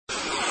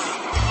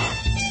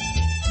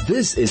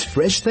This is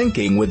Fresh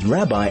Thinking with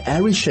Rabbi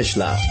Ari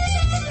Shishler.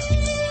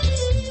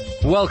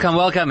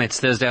 Welcome. It's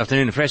Thursday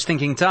afternoon, Fresh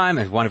Thinking time.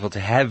 It's wonderful to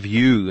have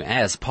you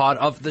as part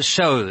of the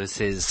show. This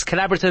is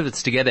collaborative.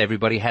 It's together.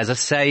 Everybody has a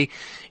say.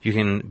 You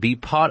can be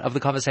part of the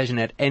conversation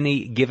at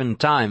any given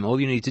time.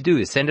 All you need to do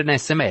is send an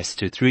SMS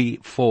to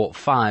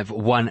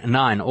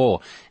 34519 or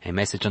a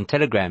message on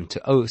Telegram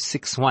to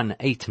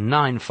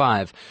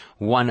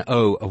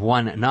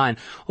 0618951019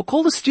 or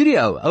call the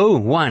studio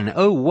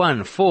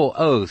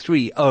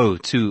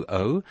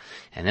 0101403020.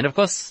 And then, of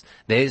course,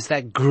 there's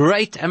that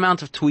great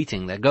amount of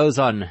tweeting that goes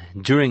on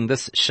during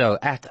this show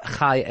at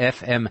Chai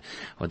FM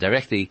or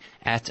directly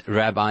at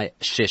Rabbi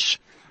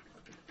Shish.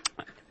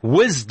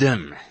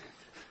 Wisdom.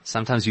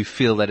 Sometimes you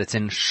feel that it's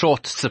in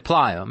short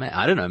supply. Or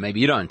I don't know, maybe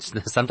you don't.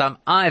 Sometimes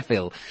I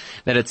feel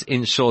that it's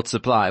in short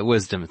supply.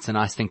 Wisdom. It's a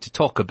nice thing to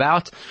talk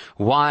about.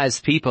 Wise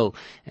people,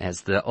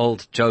 as the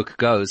old joke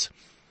goes.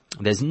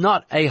 There's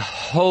not a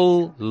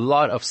whole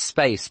lot of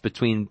space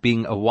between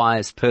being a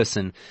wise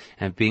person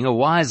and being a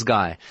wise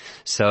guy.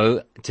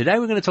 So today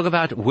we're going to talk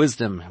about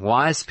wisdom,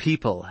 wise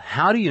people.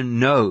 How do you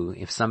know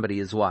if somebody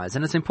is wise?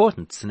 And it's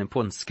important. It's an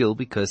important skill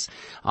because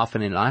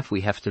often in life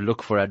we have to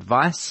look for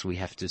advice. We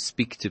have to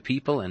speak to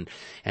people and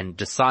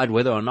decide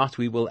whether or not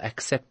we will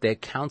accept their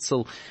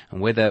counsel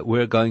and whether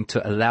we're going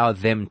to allow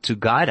them to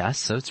guide us.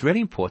 So it's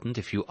really important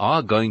if you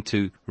are going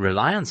to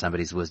rely on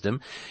somebody's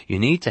wisdom, you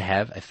need to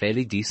have a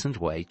fairly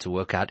decent way to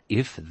work out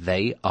if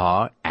they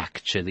are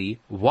actually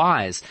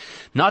wise.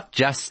 Not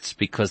just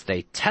because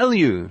they tell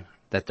you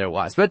that they're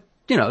wise, but,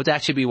 to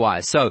actually be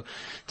wise. So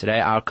today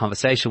our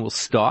conversation will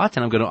start,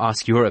 and I'm going to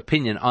ask your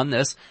opinion on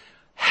this.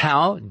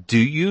 How do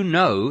you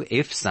know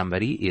if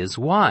somebody is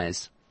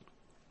wise?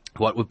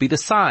 What would be the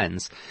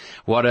signs?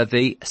 What are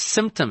the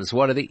symptoms?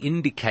 What are the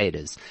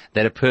indicators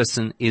that a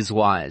person is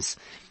wise?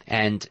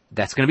 And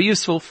that's going to be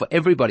useful for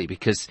everybody,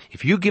 because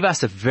if you give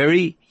us a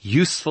very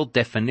useful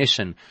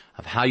definition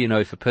of how you know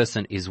if a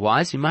person is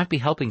wise, you might be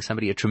helping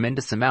somebody a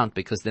tremendous amount,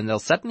 because then they'll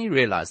suddenly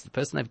realize the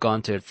person they've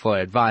gone to for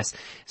advice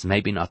is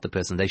maybe not the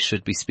person they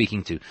should be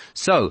speaking to.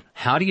 So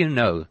how do you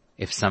know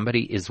if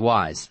somebody is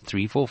wise?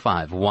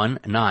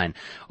 34519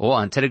 or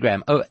on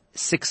Telegram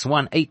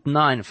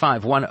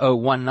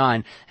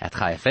 0618951019 at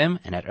Chai FM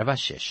and at Rabbi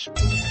Shish.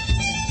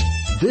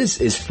 This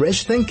is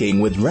Fresh Thinking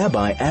with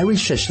Rabbi Ari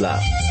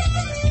Shishler.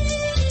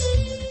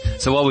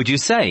 So what would you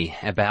say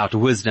about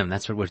wisdom?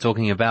 That's what we're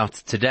talking about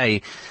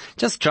today.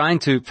 Just trying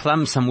to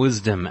plumb some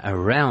wisdom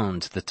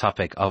around the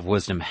topic of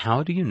wisdom.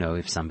 How do you know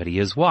if somebody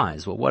is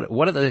wise? Well,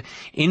 what are the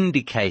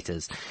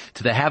indicators?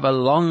 Do they have a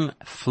long,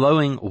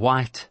 flowing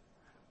white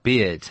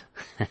beard?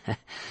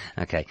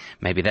 Okay,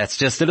 maybe that's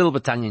just a little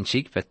bit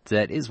tongue-in-cheek, but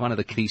that is one of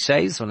the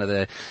cliches, one of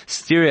the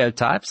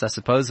stereotypes, I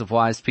suppose, of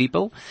wise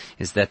people,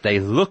 is that they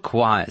look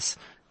wise.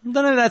 I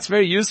don't know if that's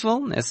very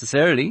useful,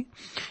 necessarily,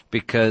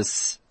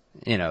 because,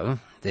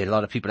 there are a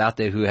lot of people out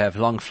there who have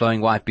long flowing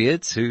white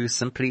beards who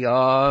simply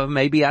are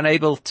maybe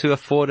unable to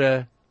afford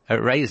a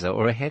razor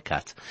or a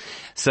haircut.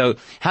 So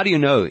how do you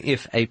know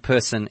if a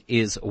person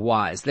is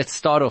wise? Let's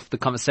start off the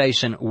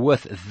conversation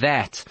with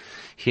that.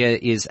 Here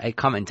is a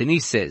comment.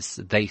 Denise says,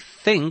 they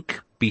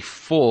think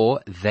before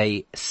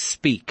they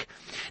speak.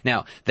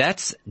 Now,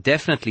 that's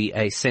definitely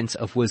a sense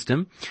of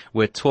wisdom.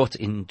 We're taught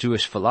in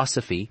Jewish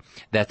philosophy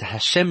that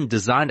Hashem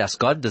designed us,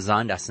 God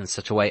designed us in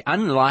such a way,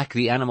 unlike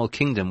the animal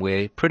kingdom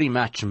where pretty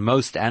much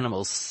most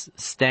animals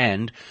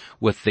stand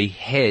with the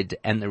head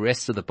and the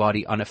rest of the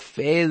body on a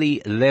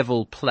fairly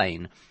level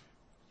plane.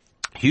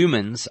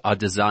 Humans are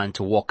designed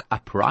to walk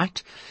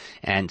upright,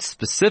 and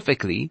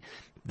specifically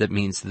that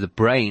means the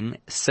brain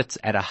sits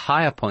at a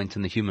higher point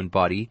in the human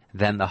body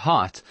than the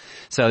heart.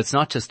 So it's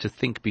not just to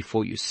think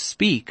before you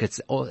speak, it's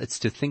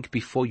to think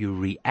before you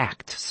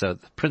react. So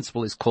the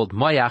principle is called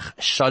Moyach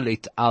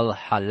Shalit al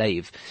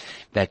Halev,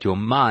 that your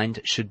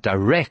mind should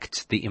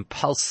direct the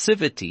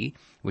impulsivity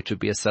which would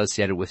be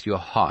associated with your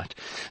heart.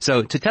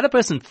 So to tell a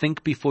person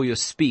think before you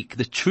speak,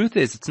 the truth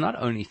is it's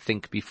not only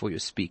think before you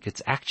speak,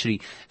 it's actually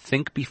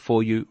think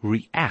before you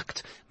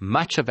react.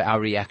 Much of our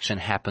reaction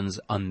happens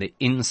on the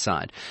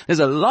inside. There's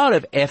a lot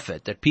of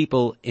effort that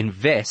people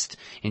invest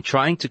in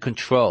trying to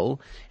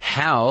control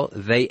how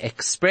they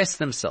express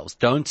themselves.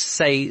 Don't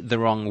say the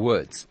wrong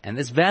words. And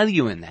there's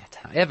value in that.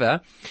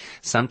 However,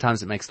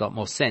 sometimes it makes a lot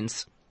more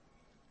sense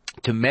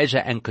to measure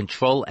and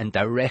control and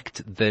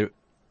direct the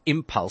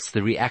impulse,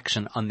 the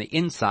reaction on the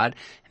inside.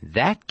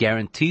 That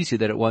guarantees you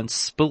that it won't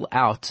spill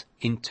out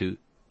into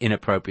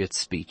inappropriate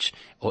speech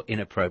or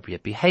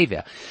inappropriate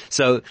behavior.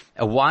 So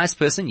a wise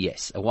person,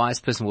 yes, a wise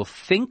person will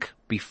think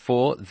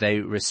before they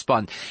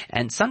respond.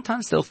 And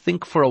sometimes they'll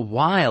think for a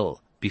while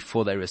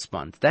before they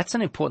respond. That's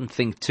an important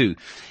thing too.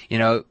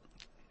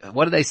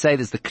 What do they say?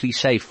 There's the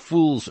cliche,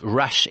 fools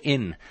rush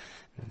in.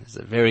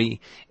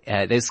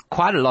 There's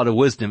quite a lot of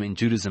wisdom in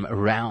Judaism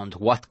around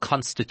what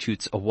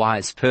constitutes a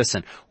wise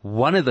person.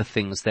 One of the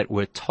things that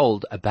we're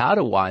told about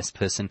a wise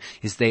person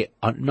is they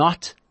are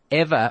not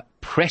ever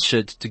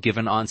pressured to give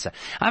an answer.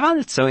 I find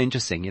it so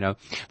interesting,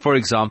 For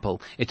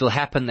example, it'll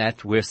happen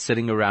that we're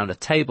sitting around a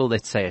table,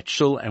 let's say at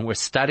shul, and we're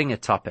studying a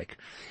topic.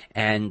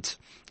 And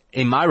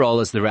in my role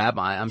as the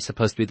rabbi, I'm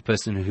supposed to be the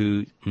person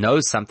who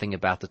knows something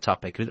about the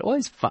topic.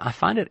 I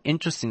find it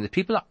interesting that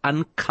people are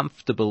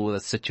uncomfortable with a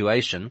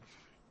situation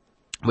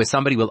where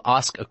somebody will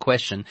ask a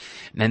question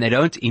and they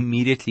don't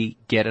immediately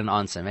get an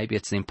answer. Maybe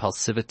it's the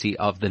impulsivity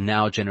of the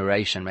now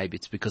generation. Maybe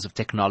it's because of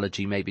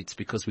technology. Maybe it's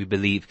because we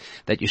believe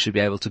that you should be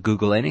able to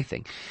Google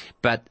anything.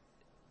 But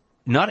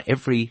not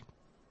every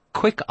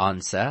quick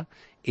answer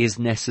is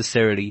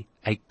necessarily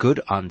a good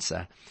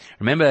answer.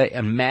 Remember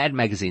in Mad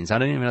magazines, I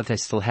don't even know if they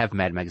still have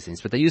Mad magazines,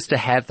 but they used to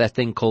have that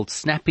thing called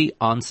snappy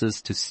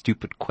answers to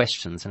stupid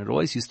questions. And it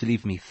always used to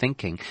leave me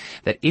thinking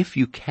that if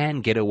you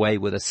can get away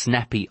with a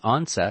snappy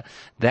answer,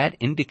 that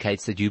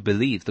indicates that you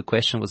believe the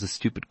question was a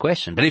stupid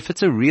question. But if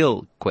it's a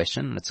real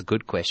question, and it's a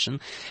good question,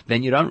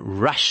 then you don't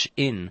rush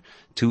in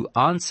to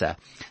answer.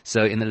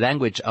 So in the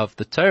language of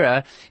the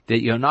Torah,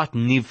 that you're not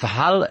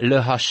nivhal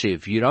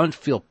lehashiv. You don't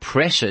feel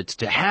pressured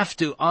to have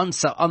to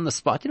answer on the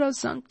spot.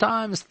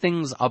 Sometimes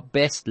things are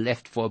best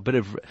left for a bit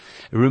of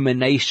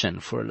rumination,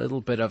 for a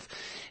little bit of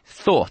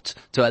thought,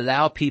 to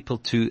allow people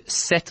to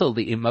settle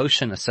the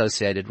emotion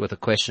associated with a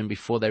question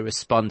before they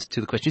respond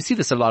to the question. You see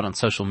this a lot on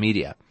social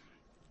media,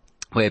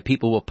 where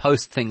people will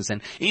post things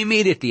and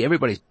immediately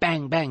everybody's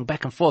bang, bang,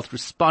 back and forth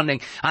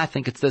responding. I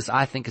think it's this,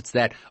 I think it's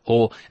that.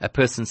 Or a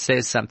person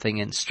says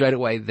something and straight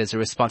away there's a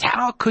response.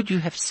 How could you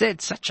have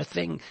said such a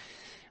thing?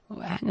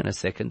 Well, hang on a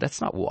second.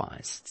 That's not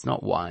wise. It's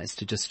not wise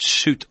to just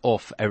shoot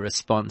off a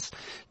response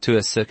to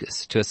a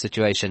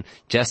situation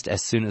just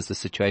as soon as the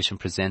situation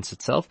presents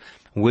itself.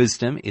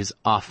 Wisdom is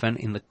often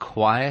in the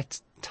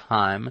quiet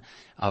time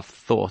of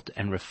thought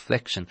and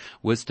reflection.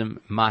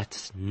 Wisdom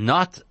might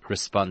not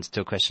respond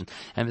to a question.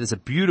 And there's a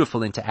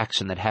beautiful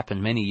interaction that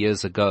happened many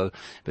years ago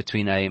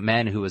between a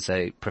man who was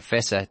a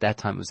professor. At that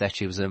time,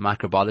 he was a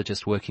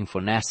microbiologist working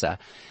for NASA.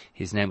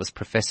 His name was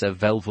Professor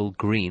Velvel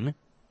Green,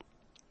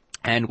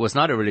 and was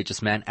not a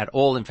religious man at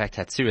all. In fact,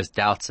 had serious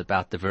doubts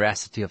about the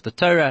veracity of the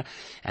Torah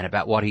and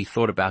about what he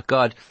thought about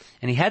God.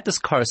 And he had this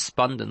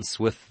correspondence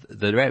with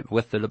the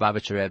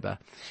Lubavitcher Rebbe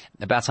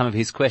about some of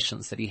his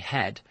questions that he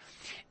had.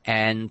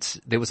 And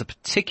there was a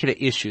particular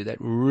issue that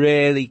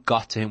really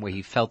got to him, where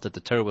he felt that the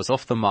Torah was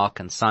off the mark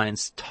and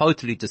science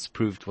totally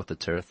disproved what the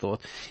Torah thought.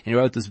 And he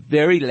wrote this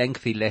very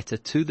lengthy letter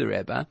to the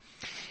Rebbe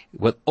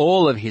with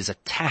all of his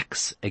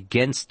attacks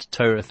against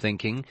Torah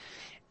thinking,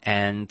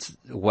 and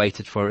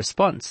waited for a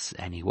response.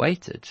 And he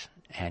waited,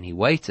 and he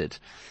waited,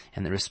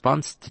 and the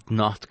response did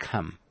not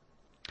come.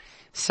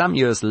 Some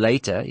years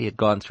later, he had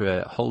gone through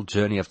a whole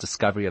journey of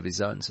discovery of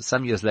his own. So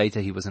some years later,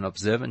 he was an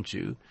observant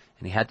Jew,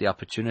 and he had the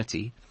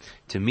opportunity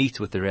to meet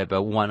with the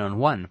Rebbe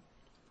one-on-one.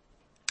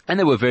 And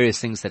there were various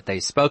things that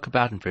they spoke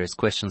about and various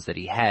questions that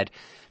he had.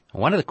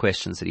 One of the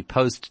questions that he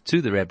posed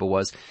to the Rebbe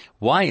was,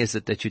 why is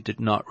it that you did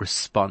not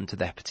respond to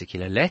that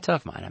particular letter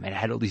of mine? I mean, I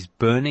had all these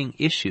burning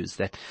issues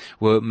that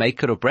were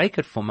make it or break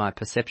it for my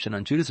perception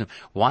on Judaism.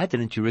 Why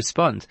didn't you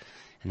respond?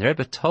 And the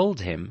Rebbe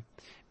told him,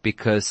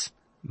 because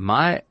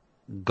my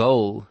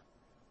goal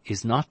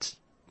is not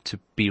to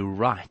be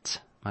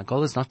right. My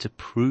goal is not to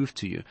prove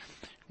to you.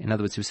 In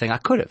other words, he was saying, I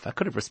could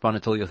have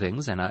responded to all your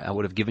things, and I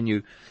would have given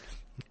you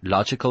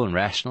logical and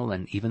rational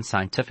and even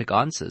scientific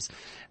answers.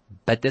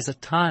 But there's a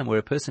time where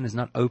a person is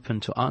not open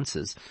to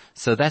answers.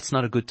 So that's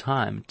not a good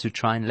time to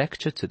try and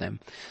lecture to them.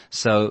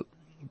 So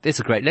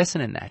there's a great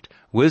lesson in that.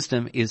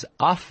 Wisdom is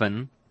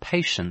often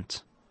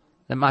patient.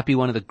 That might be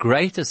one of the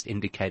greatest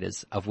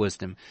indicators of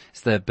wisdom. It's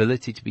the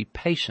ability to be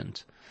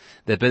patient.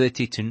 The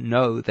ability to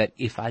know that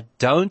if I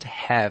don't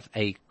have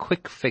a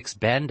quick fix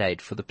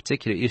Band-Aid for the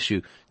particular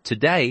issue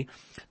today,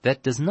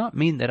 that does not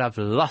mean that I've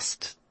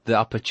lost the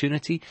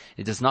opportunity.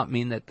 It does not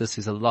mean that this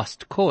is a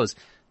lost cause.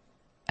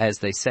 As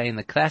they say in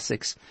the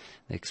classics,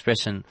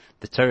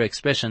 the Torah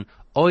expression,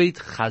 oid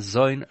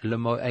chazoin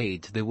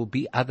lemoed. There will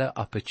be other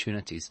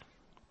opportunities.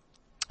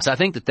 So I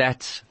think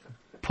that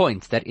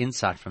point, that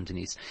insight from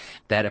Denise,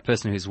 that a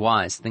person who's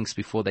wise thinks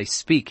before they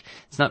speak.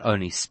 It's not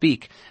only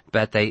speak,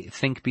 but they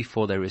think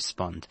before they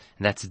respond.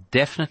 And that's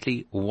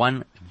definitely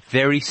one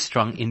very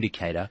strong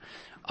indicator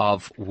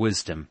of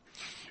wisdom.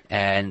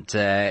 And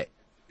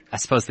I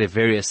suppose there are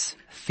various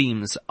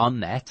themes on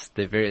that.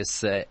 There are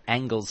various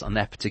angles on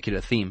that particular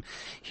theme.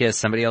 Here's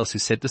somebody else who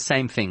said the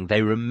same thing.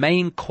 They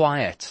remain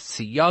quiet.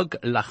 Siyag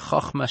la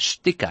chochma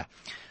shtika.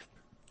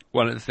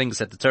 One of the things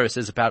that the Torah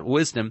says about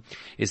wisdom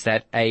is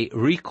that a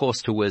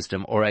recourse to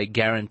wisdom or a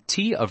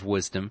guarantee of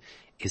wisdom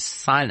is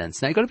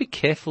silence. Now you've got to be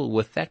careful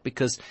with that,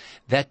 because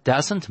that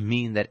doesn't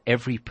mean that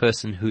every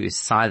person who is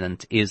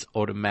silent is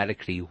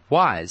automatically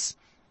wise.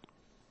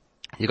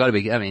 You got to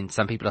be, I mean,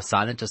 some people are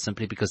silent just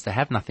simply because they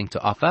have nothing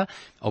to offer,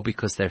 or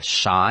because they're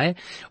shy,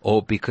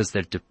 or because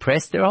they're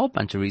depressed. There are a whole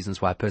bunch of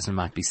reasons why a person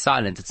might be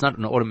silent. It's not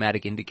an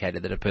automatic indicator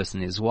that a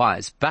person is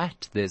wise,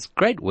 but there's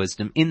great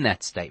wisdom in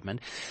that statement,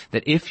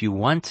 that if you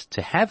want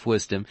to have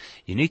wisdom,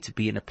 you need to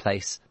be in a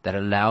place that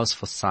allows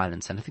for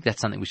silence. And I think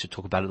that's something we should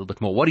talk about a little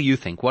bit more. What do you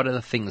think? What are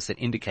the things that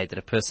indicate that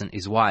a person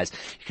is wise?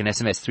 You can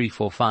SMS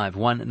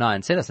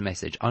 34519. Send us a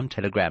message on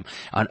Telegram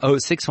on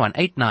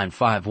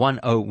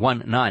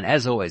 06189511019.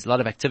 As always, a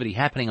lot of activity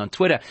happening on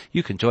Twitter.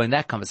 You can join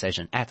that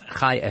conversation at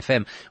Chai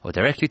FM or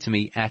directly to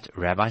me at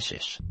Rabbi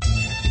Shish.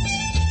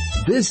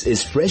 This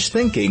is Fresh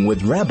Thinking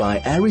with Rabbi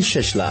Ari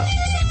Shishler.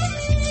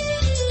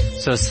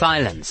 So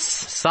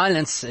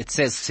silence, it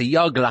says,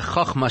 Siyog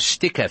lachochma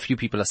shtika. A few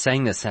people are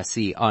saying this, I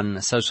see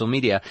on social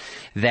media,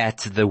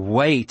 that the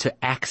way to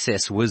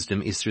access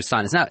wisdom is through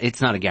silence. Now,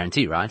 it's not a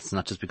guarantee, right? It's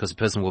not just because a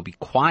person will be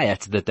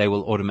quiet that they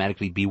will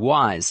automatically be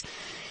wise.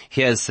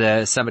 Here's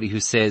somebody who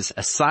says,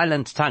 a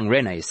silent tongue,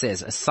 Rene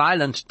says, a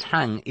silent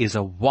tongue is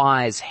a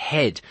wise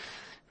head.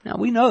 Now,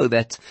 we know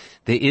that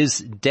there is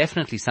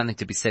definitely something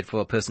to be said for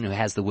a person who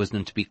has the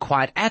wisdom to be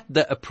quiet at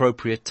the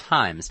appropriate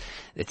times.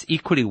 It's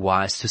equally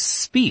wise to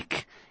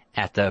speak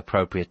at the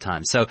appropriate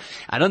time. So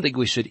I don't think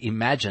we should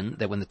imagine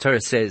that when the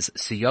Torah says,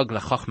 Siyog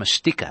lachochma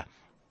shtika,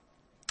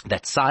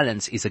 that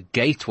silence is a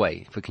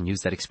gateway, if we can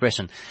use that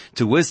expression,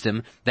 to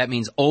wisdom. That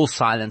means all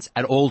silence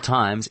at all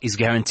times is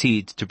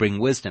guaranteed to bring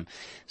wisdom.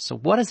 So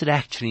what does it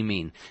actually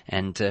mean?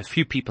 And a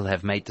few people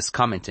have made this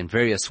comment in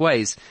various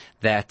ways,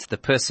 that the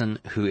person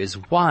who is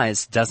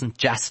wise doesn't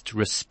just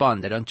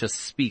respond. They don't just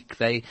speak.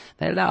 They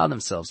allow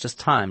themselves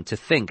just time to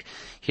think.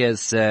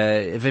 Here's,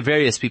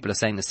 various people are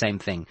saying the same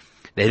thing.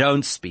 They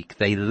don't speak,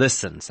 they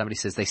listen. Somebody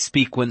says they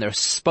speak when they're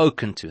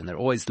spoken to, and they're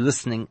always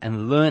listening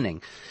and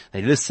learning.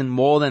 They listen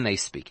more than they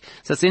speak.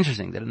 So it's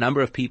interesting that a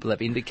number of people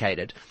have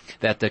indicated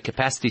that the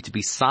capacity to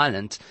be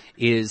silent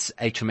is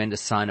a tremendous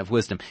sign of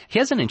wisdom.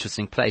 Here's an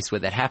interesting place where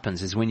that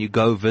happens, is when you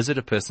go visit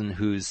a person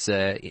who's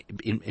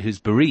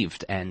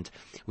bereaved, and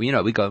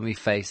we go and we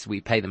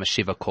pay them a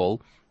shiva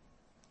call.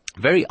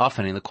 Very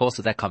often in the course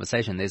of that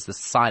conversation, there's this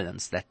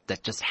silence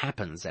that just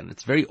happens, and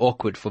it's very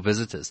awkward for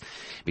visitors,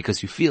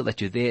 because you feel that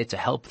you're there to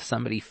help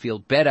somebody feel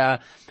better,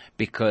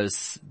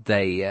 because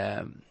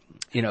they're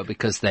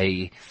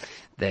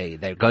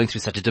going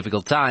through such a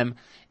difficult time,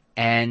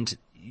 and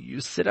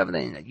you sit over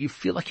there and you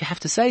feel like you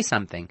have to say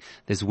something.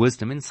 There's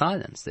wisdom in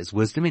silence. There's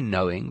wisdom in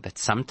knowing that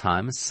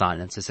sometimes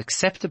silence is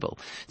acceptable.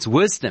 It's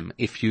wisdom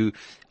if you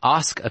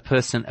ask a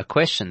person a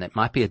question that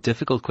might be a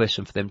difficult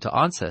question for them to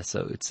answer.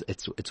 So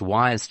it's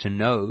wise to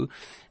know,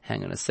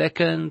 hang on a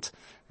second,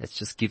 let's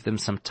just give them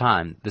some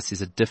time. This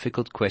is a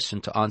difficult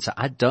question to answer.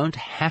 I don't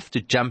have to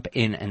jump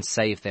in and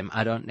save them.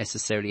 I don't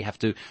necessarily have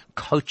to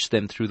coach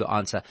them through the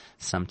answer.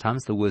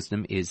 Sometimes the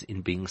wisdom is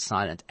in being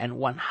silent. And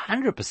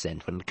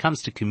 100% when it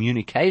comes to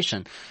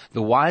communication,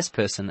 the wise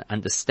person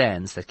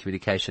understands that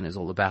communication is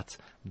all about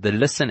the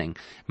listening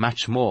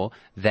much more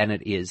than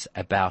it is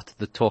about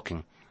the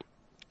talking.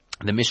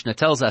 The Mishnah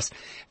tells us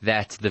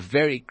that the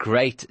very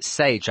great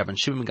sage Rabban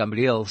Shimon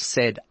Gamliel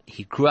said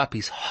he grew up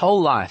his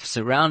whole life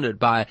surrounded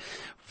by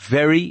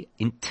very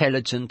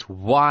intelligent,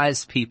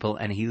 wise people,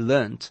 and he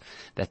learnt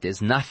that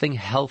there's nothing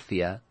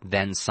healthier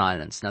than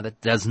silence. Now,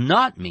 that does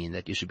not mean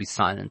that you should be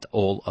silent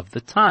all of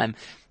the time,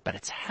 but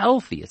it's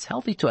healthy. It's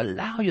healthy to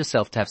allow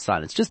yourself to have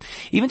silence. Just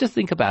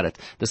think about it.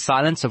 The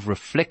silence of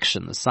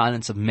reflection, the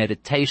silence of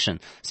meditation.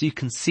 So you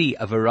can see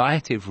a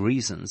variety of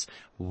reasons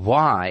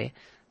why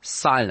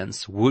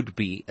silence would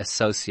be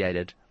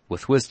associated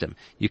with wisdom.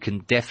 You can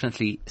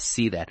definitely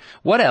see that.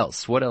 What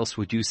else? What else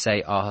would you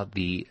say are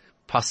the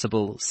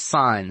possible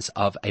signs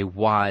of a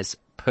wise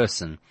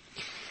person?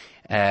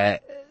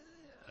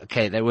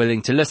 Okay, they're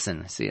willing to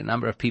listen. See, a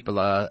number of people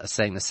are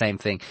saying the same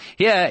thing.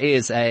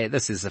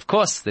 Of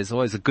course, there's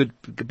always a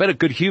bit of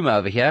good humor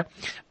over here.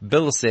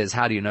 Bill says,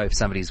 how do you know if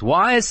somebody's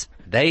wise?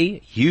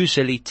 They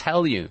usually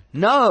tell you.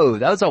 No,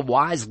 those are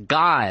wise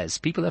guys.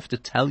 People have to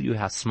tell you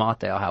how smart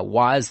they are, how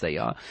wise they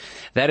are.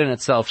 That in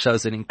itself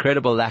shows an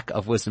incredible lack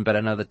of wisdom, but I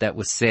know that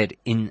was said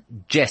in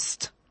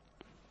jest.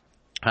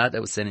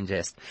 That was said in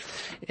jest.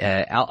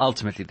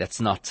 Ultimately, that's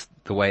not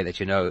the way that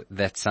you know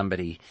that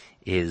somebody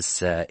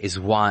is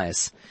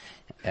wise.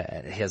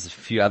 Here's a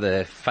few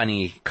other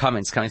funny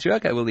comments coming through.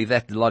 Okay, we'll leave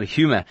that. A lot of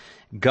humor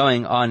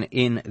going on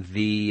in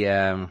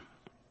the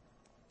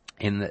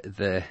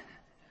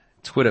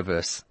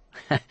Twitterverse,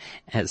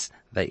 as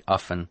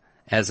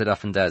it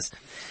often does.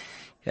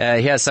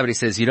 Here somebody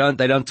says, they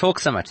don't talk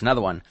so much.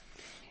 Another one.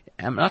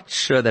 I'm not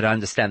sure that I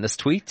understand this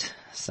tweet.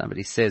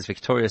 Somebody says,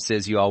 Victoria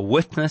says, you are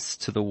witness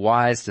to the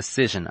wise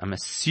decision. I'm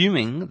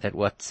assuming that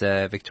what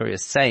Victoria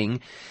is saying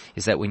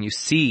is that when you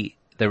see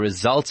the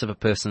results of a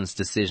person's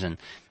decision,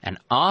 and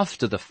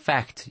after the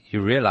fact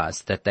you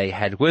realize that they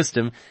had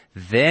wisdom,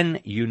 then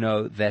you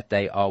know that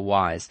they are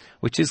wise,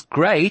 which is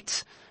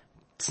great.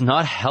 It's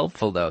not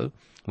helpful though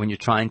when you're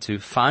trying to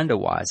find a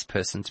wise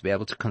person to be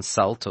able to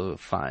consult or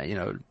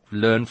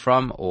learn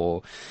from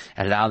or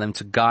allow them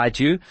to guide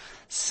you.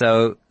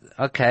 So,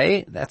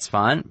 okay, that's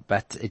fine,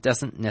 but it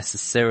doesn't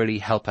necessarily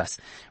help us.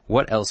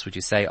 What else would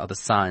you say are the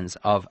signs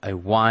of a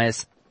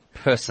wise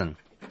person?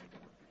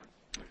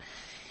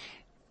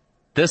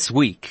 This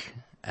week,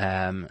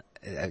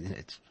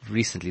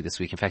 recently this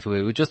week, in fact,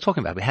 we were just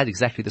talking about, we had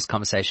exactly this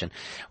conversation.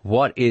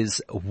 What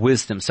is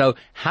wisdom? So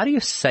how do you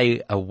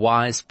say a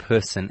wise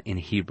person in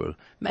Hebrew?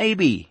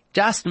 Maybe,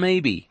 just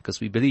maybe, because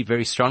we believe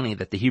very strongly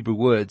that the Hebrew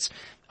words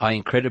are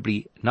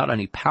incredibly not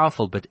only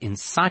powerful, but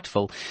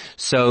insightful.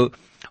 So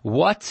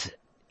what's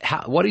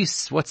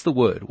the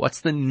word?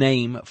 What's the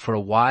name for a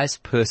wise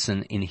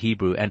person in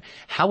Hebrew? And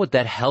how would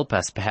that help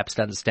us perhaps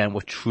to understand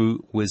what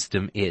true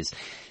wisdom is?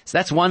 So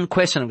that's one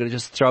question I'm going to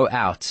just throw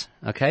out.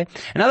 Okay.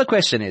 Another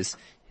question is,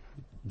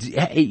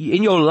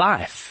 in your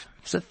life,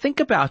 so think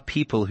about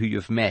people who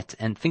you've met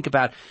and think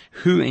about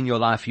who in your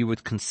life you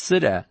would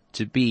consider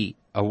to be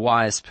a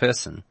wise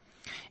person.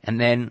 And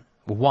then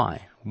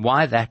why?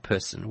 Why that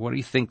person? What do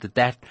you think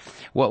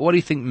what do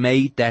you think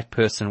made that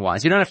person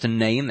wise? You don't have to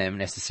name them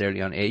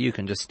necessarily on air. You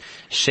can just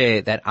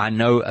share that I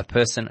know a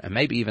person, and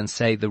maybe even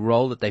say the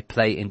role that they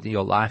play in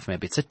your life.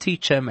 Maybe it's a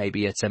teacher,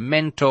 maybe it's a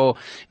mentor,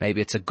 maybe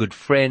it's a good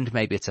friend,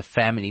 maybe it's a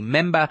family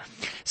member.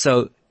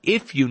 So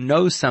if you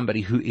know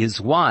somebody who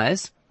is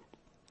wise,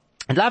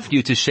 I'd love for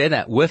you to share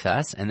that with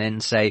us and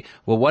then say,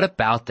 well, what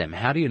about them?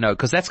 How do you know?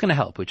 Because that's going to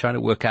help. We're trying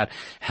to work out,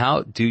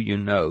 how do you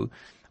know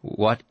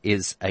what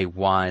is a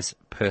wise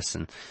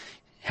person?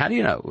 How do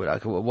you know?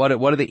 What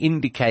are the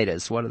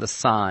indicators? What are the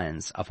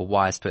signs of a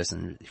wise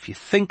person? If you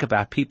think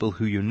about people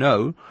who you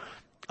know,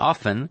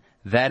 often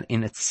that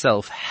in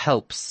itself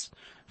helps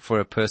for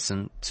a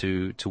person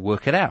to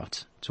work it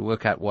out, to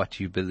work out what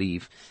you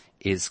believe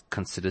is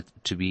considered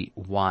to be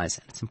wise.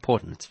 And it's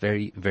important. It's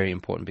very, very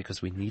important,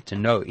 because we need to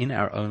know in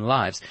our own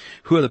lives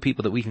who are the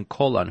people that we can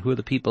call on, who are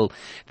the people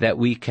that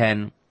we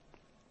can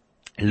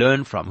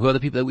learn from, who are the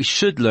people that we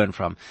should learn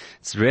from.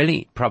 It's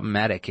really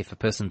problematic if a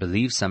person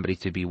believes somebody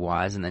to be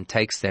wise and then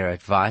takes their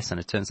advice and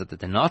it turns out that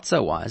they're not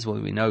so wise.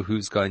 Well, we know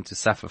who's going to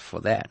suffer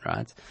for that,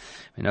 right?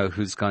 We know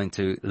who's going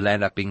to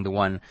land up being the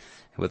one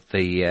with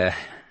the, I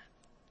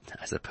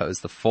suppose,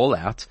 the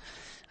fallout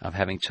of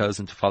having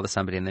chosen to follow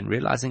somebody and then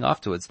realizing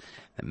afterwards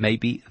that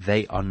maybe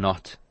they are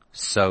not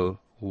so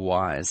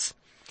wise.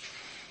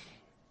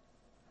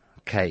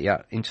 Okay,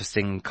 yeah,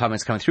 interesting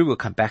comments coming through. We'll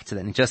come back to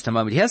that in just a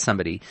moment. Here's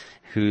somebody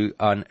who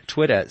on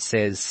Twitter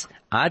says,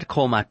 I'd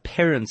call my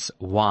parents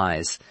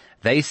wise.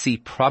 They see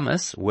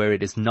promise where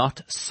it is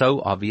not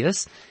so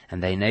obvious,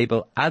 and they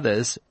enable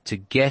others to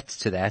get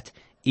to that,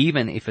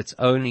 even if it's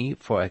only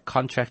for a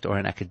contract or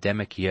an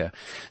academic year.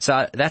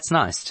 So that's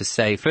nice to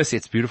say. Firstly,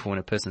 it's beautiful when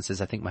a person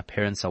says, I think my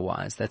parents are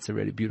wise. That's a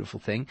really beautiful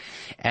thing.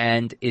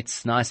 And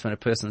it's nice when a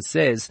person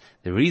says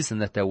the reason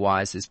that they're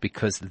wise is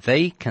because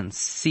they can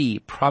see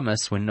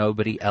promise when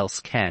nobody else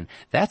can.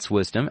 That's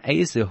wisdom. So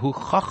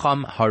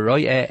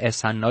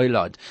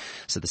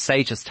the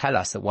sages tell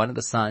us that one of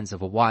the signs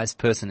of a wise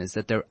person is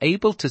that they're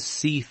able to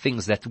see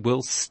things that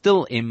will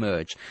still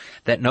emerge,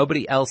 that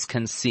nobody else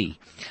can see.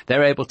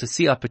 They're able to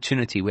see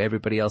opportunity where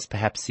everybody else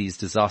perhaps sees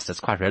disaster.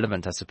 It's quite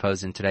relevant, I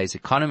suppose, in today's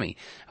economy.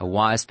 A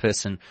wise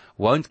person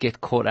won't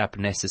get caught up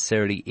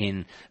necessarily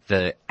in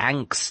the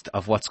angst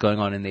of what's going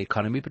on in the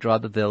economy, but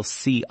rather they'll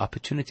see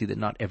opportunity that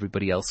not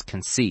everybody else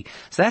can see.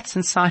 So that's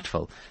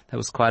insightful. That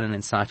was quite an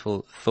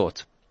insightful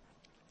thought.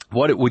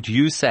 What would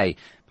you say?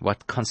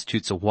 What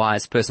constitutes a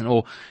wise person?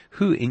 Or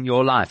who in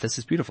your life, this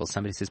is beautiful,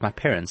 somebody says, my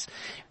parents,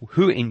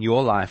 who in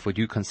your life would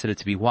you consider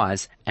to be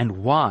wise, and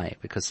why?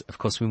 Because, of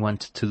course, we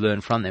want to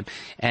learn from them.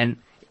 And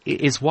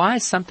is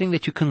wise something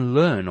that you can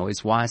learn, or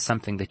is wise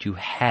something that you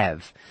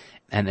have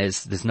and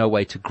there's no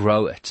way to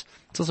grow it?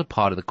 It's also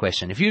part of the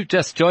question. If you've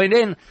just joined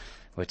in,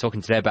 we're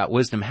talking today about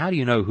wisdom. How do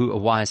you know who a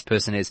wise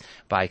person is?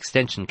 By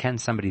extension, can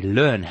somebody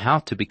learn how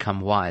to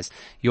become wise?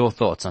 Your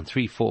thoughts on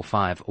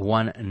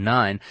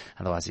 34519.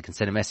 Otherwise, you can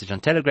send a message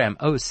on Telegram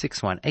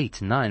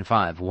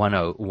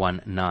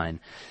 0618951019.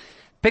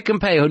 Pick n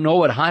Pay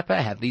Norwood Hyper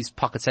have these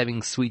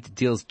pocket-saving sweet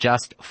deals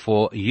just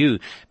for you.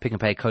 Pick n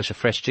Pay kosher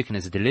fresh chicken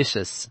is a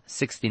delicious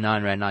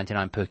 69 Rand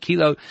 99 per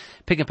kilo.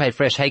 Pick n Pay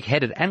fresh hake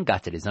headed and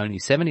gutted is only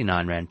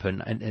 79 Rand per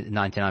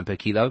 99 per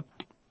kilo.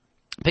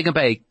 Pick n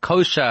Pay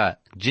kosher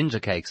ginger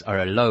cakes are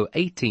a low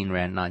 18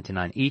 Rand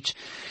 99 each.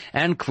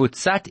 And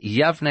Kvutzat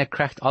Yavne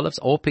cracked olives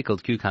or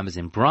pickled cucumbers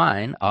in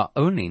brine are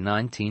only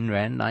 19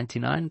 Rand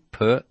 99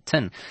 per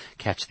tin.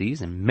 Catch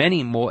these and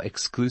many more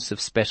exclusive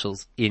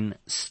specials in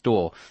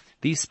store.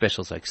 These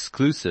specials are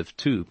exclusive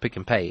to Pick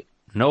n Pay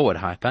Norwood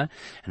Hyper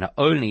and are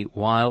only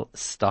while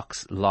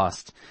stocks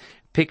last.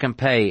 Pick n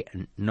Pay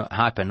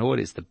Hyper Norwood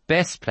is the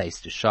best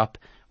place to shop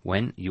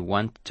when you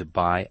want to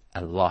buy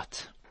a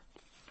lot.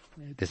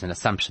 There's an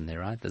assumption there,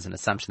 right? There's an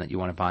assumption that you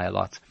want to buy a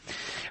lot.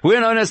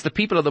 We're known as the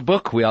people of the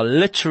book. We are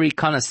literary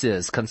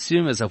connoisseurs,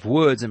 consumers of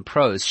words and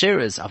prose,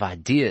 sharers of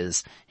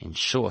ideas. In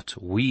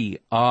short, we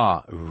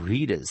are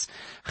readers.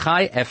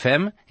 Chai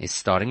FM is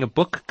starting a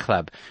book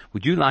club.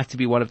 Would you like to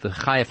be one of the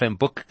Chai FM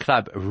book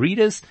club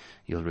readers?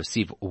 You'll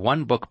receive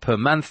one book per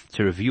month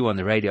to review on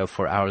the radio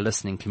for our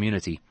listening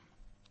community.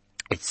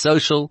 It's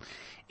social,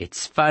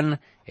 it's fun,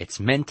 it's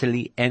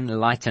mentally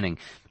enlightening.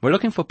 We're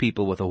looking for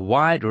people with a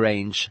wide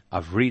range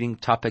of reading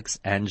topics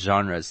and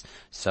genres.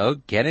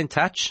 So get in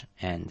touch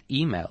and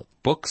email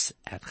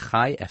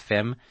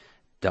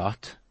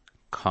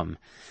books@chaifm.com.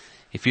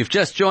 If you've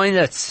just joined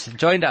us,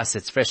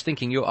 it's Fresh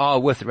Thinking. You are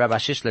with Rabbi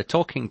Shishler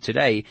talking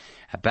today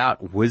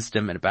about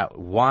wisdom and about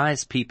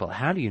wise people.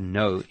 How do you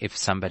know if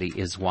somebody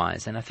is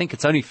wise? And I think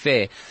it's only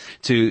fair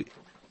to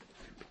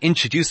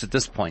introduce at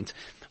this point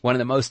one of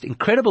the most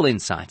incredible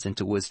insights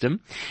into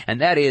wisdom,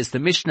 and that is the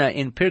Mishnah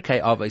in Pirkei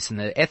Avos in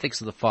the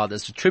Ethics of the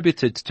Fathers,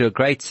 attributed to a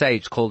great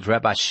sage called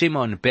Rabbi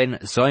Shimon ben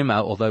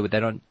Zoyma, although they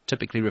don't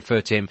typically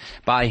refer to him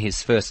by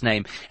his first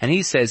name. And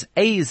he says,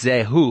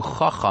 Eizehu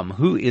Chacham,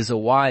 who is a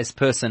wise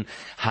person,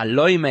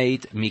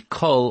 Haloimeid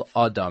Mikol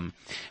Adam,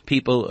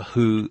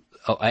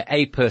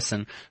 a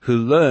person who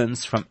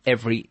learns from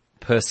every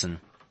person.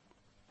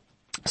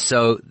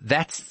 So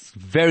that's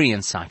very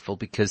insightful,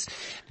 because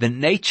the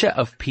nature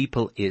of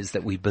people is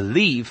that we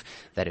believe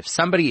that if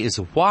somebody is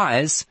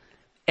wise,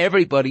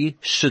 everybody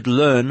should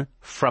learn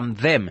from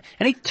them.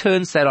 And he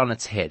turns that on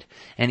its head.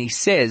 And he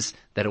says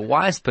that a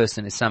wise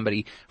person is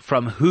somebody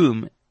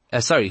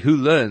who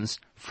learns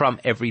from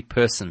every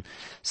person.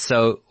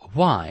 So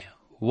why?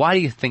 Why do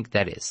you think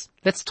that is?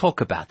 Let's talk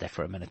about that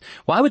for a minute.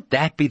 Why would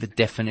that be the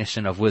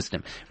definition of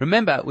wisdom?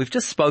 Remember, we've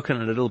just spoken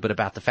a little bit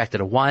about the fact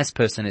that a wise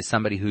person is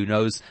somebody who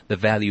knows the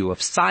value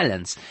of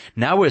silence.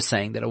 Now we're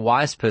saying that a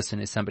wise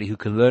person is somebody who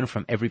can learn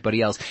from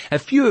everybody else. A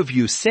few of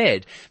you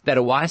said that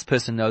a wise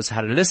person knows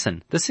how to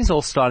listen. This is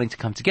all starting to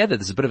come together.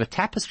 There's a bit of a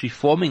tapestry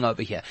forming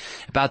over here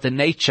about the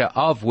nature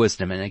of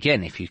wisdom. And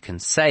again, if you can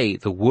say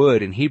the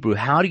word in Hebrew,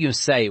 how do you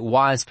say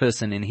wise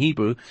person in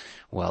Hebrew?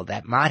 Well,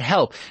 that might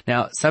help.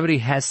 Now, somebody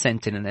has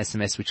sent in an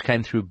SMS which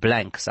came through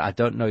blank. So I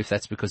don't know if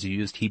that's because you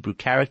used Hebrew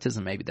characters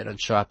and maybe they don't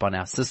show up on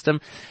our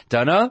system.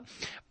 Don't know.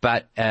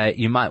 But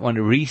you might want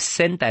to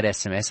resend that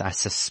SMS. I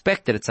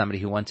suspect that it's somebody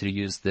who wanted to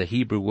use the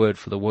Hebrew word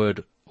for the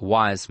word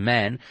wise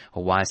man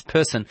or wise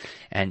person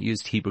and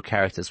used Hebrew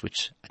characters,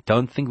 which I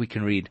don't think we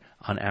can read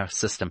on our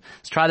system.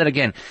 Let's try that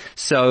again.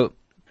 So,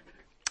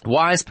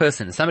 wise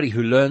person is somebody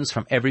who learns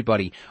from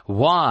everybody.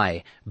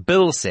 Why?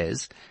 Bill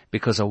says,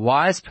 because a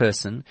wise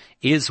person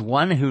is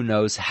one who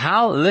knows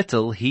how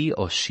little he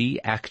or she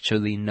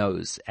actually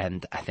knows.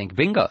 And I think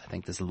bingo. I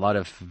think there's a lot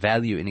of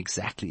value in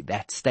exactly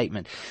that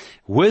statement.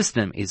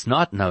 Wisdom is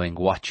not knowing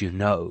what you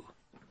know.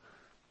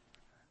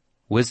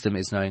 Wisdom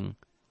is knowing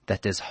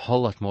that there's a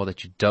whole lot more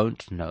that you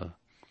don't know.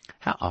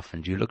 How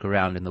often do you look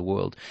around in the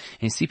world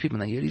and you see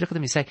people and you look at them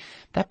and you say,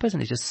 that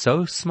person is just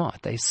so smart.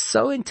 They're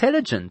so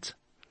intelligent.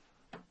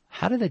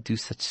 How do they do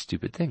such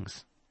stupid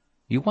things?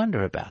 You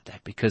wonder about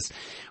that, because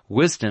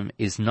wisdom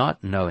is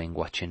not knowing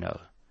what you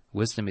know.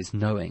 Wisdom is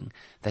knowing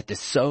that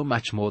there's so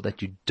much more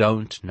that you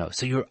don't know.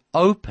 So you're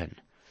open.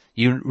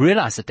 You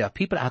realize that there are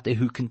people out there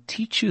who can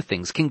teach you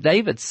things. King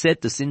David said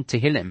this in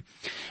Tehillim,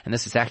 and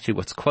this is actually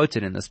what's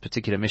quoted in this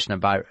particular Mishnah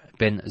by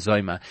Ben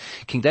Zoyma.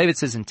 King David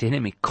says in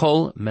Tehillim,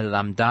 Kol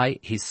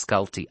melamdai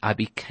hiskalti. I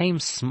became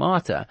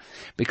smarter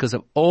because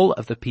of all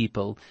of the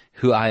people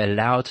who I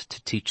allowed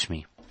to teach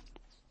me.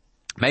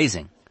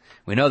 Amazing.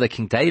 We know that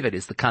King David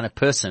is the kind of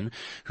person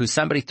who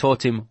somebody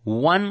taught him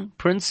one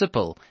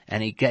principle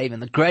and he gave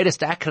him the greatest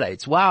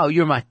accolades. Wow,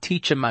 you're my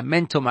teacher, my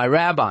mentor, my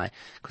rabbi.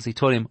 Because he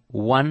taught him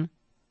one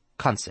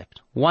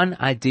concept, one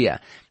idea,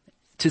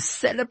 to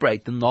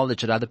celebrate the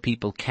knowledge that other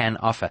people can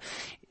offer.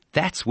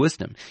 That's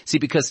wisdom. See,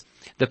 because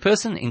the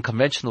person in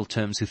conventional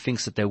terms who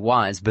thinks that they're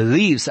wise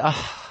believes,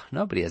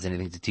 nobody has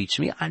anything to teach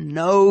me. I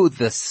know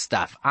this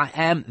stuff. I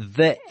am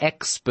the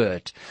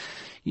expert.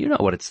 You know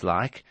what it's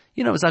like.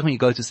 You know, it's like when you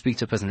go to speak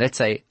to a person, let's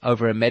say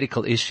over a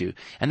medical issue,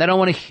 and they don't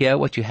want to hear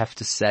what you have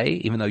to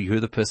say, even though you're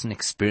the person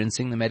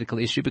experiencing the medical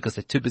issue, because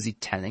they're too busy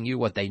telling you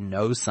what they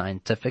know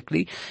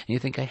scientifically. And you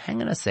think, hey,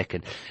 hang on a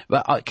second.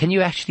 But can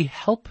you actually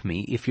help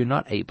me if you're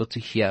not able to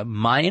hear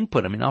my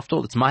input? I mean, after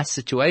all, it's my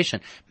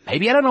situation.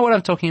 Maybe I don't know what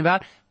I'm talking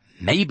about.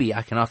 Maybe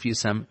I can offer you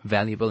some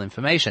valuable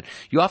information.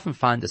 You often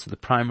find this with a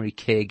primary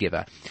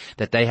caregiver,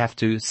 that they have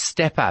to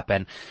step up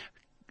and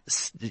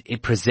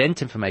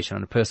present information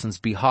on a person's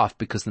behalf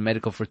because the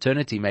medical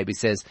fraternity maybe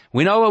says,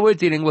 we know what we're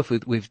dealing with,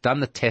 we've done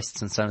the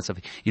tests and so on and so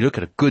forth. You look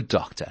at a good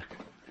doctor.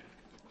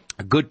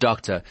 A good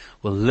doctor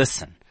will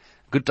listen.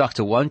 A good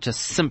doctor won't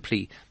just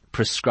simply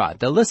prescribe.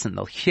 They'll listen.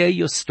 They'll hear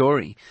your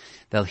story.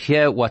 They'll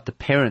hear what the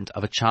parent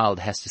of a child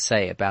has to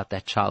say about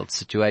that child's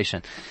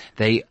situation.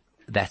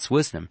 That's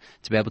wisdom,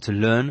 to be able to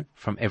learn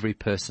from every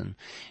person.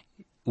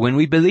 When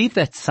we believe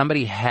that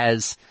somebody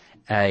has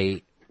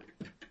the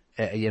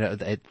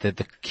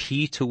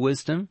key to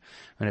wisdom,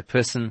 when a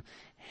person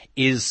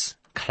is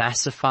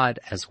classified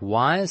as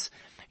wise,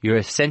 you're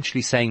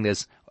essentially saying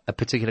there's a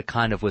particular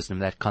kind of wisdom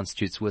that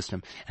constitutes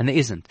wisdom. And there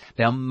isn't.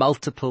 There are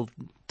multiple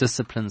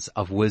disciplines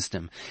of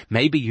wisdom.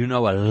 Maybe you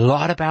know a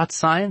lot about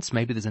science.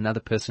 Maybe there's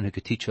another person who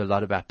could teach you a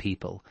lot about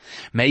people.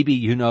 Maybe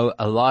you know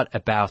a lot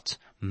about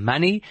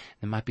money.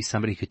 There might be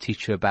somebody who could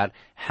teach you about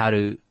how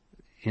to,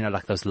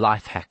 like those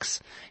life hacks,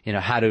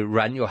 how to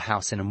run your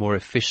house in a more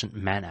efficient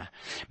manner.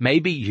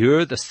 Maybe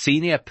you're the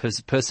senior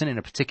person in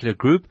a particular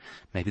group.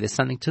 Maybe there's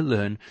something to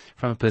learn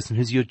from a person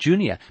who's your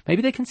junior.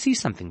 Maybe they can see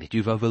something that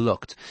you've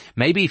overlooked.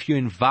 Maybe if you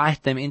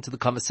invite them into the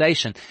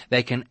conversation,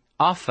 they can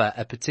offer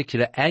a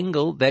particular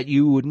angle that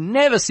you would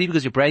never see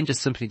because your brain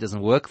just simply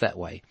doesn't work that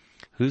way.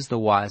 Who's the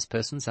wise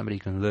person? Somebody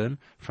who can learn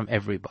from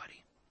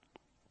everybody.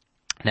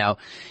 Now,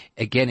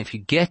 again, if you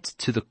get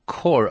to the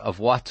core of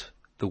what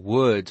the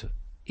word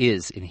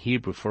is in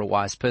Hebrew for a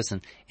wise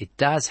person, it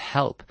does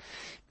help.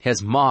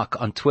 Here's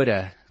Mark on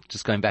Twitter,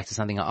 just going back to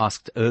something I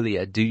asked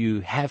earlier. Do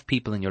you have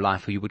people in your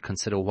life who you would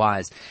consider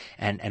wise?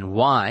 And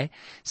why?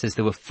 Says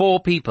there were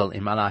 4 people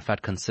in my life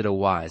I'd consider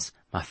wise.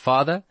 My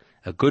father,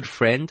 a good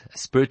friend, a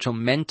spiritual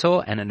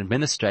mentor, and an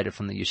administrator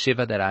from the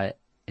yeshiva that I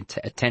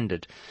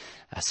attended.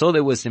 I saw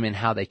their wisdom in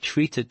how they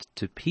treated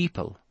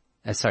people,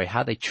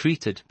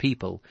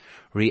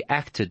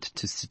 reacted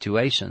to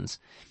situations,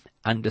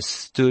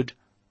 understood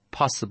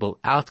possible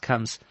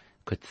outcomes,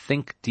 could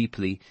think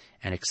deeply,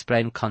 and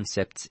explain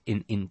concepts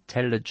in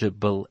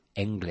intelligible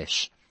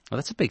English. Well,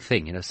 that's a big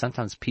thing.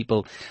 Sometimes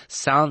people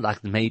sound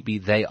like maybe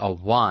they are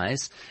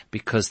wise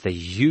because they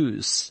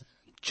use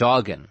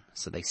jargon.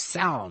 So they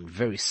sound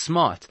very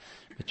smart.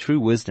 But true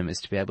wisdom is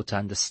to be able to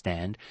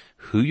understand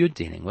who you're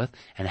dealing with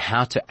and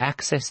how to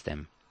access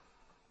them.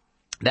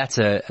 That's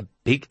a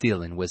big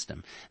deal in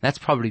wisdom. That's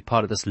probably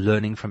part of this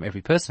learning from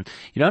every person.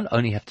 You don't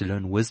only have to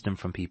learn wisdom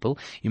from people.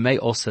 You may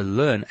also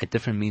learn a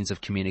different means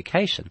of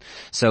communication.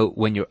 So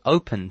when you're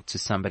open to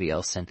somebody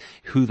else and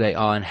who they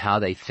are and how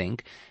they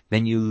think,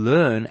 then you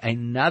learn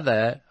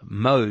another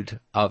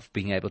mode of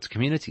being able to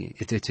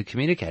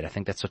communicate. I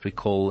think that's what we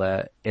call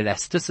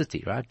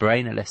elasticity, right?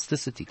 Brain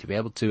elasticity, to be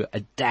able to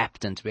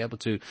adapt and to be able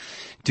to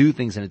do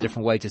things in a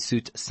different way to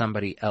suit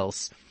somebody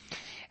else.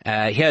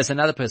 Here's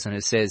another person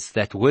who says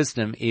that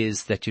wisdom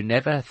is that you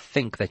never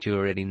think that you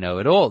already know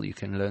it all. You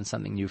can learn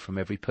something new from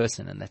every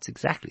person, and that's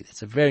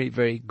a very,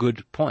 very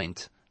good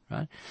point,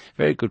 right?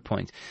 Very good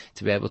point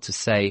to be able to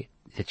say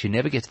that you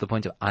never get to the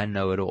point of I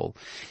know it all.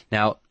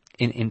 Now,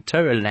 in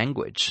Torah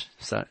language,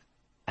 so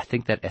I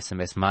think that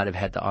SMS might have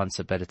had the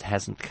answer, but it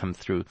hasn't come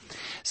through.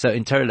 So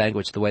in Torah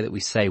language, the way that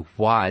we say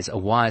wise, a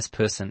wise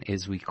person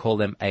is we call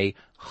them a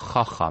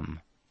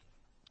chacham.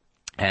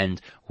 And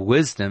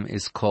wisdom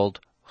is called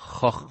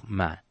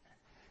chokhmah.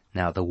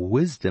 Now, the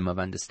wisdom of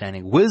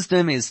understanding.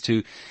 Wisdom is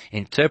to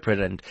interpret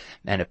and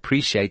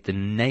appreciate the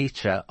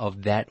nature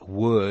of that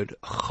word,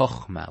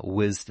 chokhmah,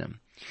 wisdom.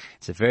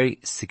 It's a very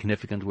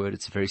significant word.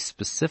 It's a very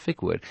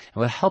specific word,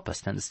 and will help us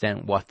to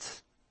understand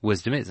what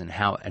wisdom is and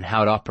how it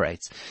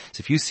operates.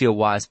 So if you see a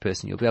wise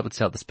person, you'll be able to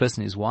tell this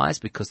person is wise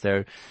because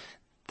they're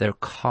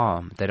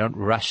calm. They don't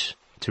rush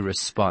to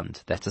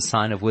respond. That's a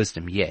sign of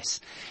wisdom, yes.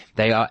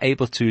 They are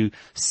able to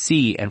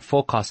see and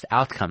forecast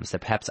outcomes that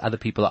perhaps other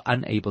people are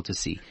unable to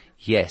see.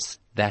 Yes,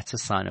 that's a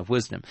sign of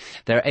wisdom.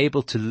 They're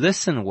able to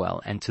listen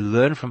well and to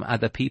learn from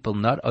other people,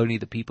 not only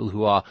the people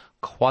who are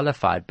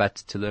qualified, but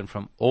to learn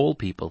from all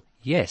people.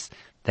 Yes,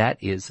 that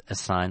is a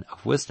sign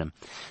of wisdom.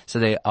 So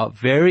there are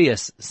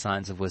various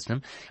signs of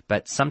wisdom,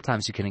 but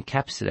sometimes you can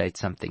encapsulate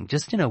something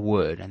just in a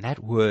word, and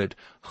that word,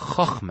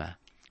 chokhmah,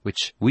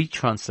 which we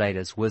translate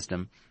as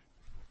wisdom,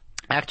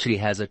 actually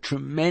has a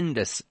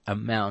tremendous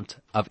amount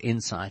of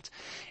insight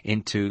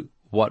into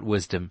what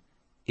wisdom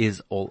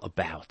is all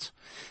about.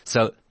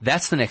 So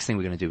that's the next thing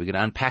we're going to do. We're going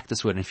to unpack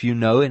this word. And if you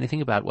know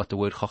anything about what the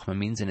word chokhmah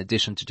means, in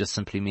addition to just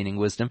simply meaning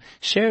wisdom,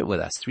 share it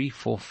with us,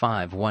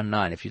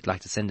 34519. If you'd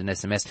like to send an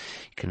SMS, you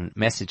can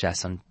message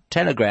us on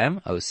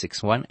Telegram,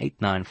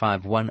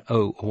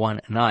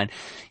 061-895-1019.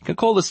 You can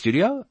call the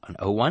studio on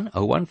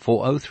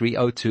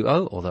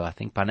 01-01403020, although I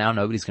think by now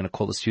nobody's going to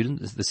call the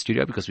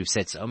studio because we've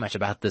said so much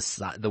about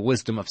this, the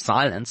wisdom of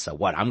silence. So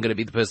what, I'm going to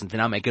be the person to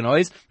now make a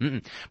noise?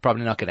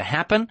 Probably not going to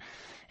happen.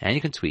 And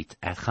you can tweet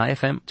at Chai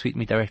FM. Tweet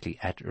me directly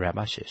at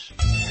Rabbi Shish.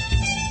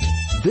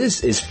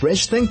 This is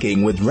Fresh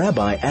Thinking with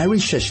Rabbi Ari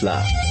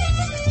Shishler.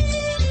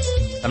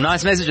 Some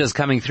nice messages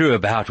coming through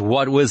about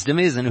what wisdom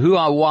is and who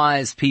are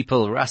wise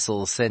people.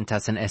 Russell sent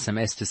us an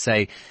SMS to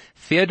say,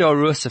 Theodore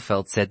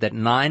Roosevelt said that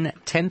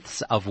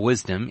 9/10 of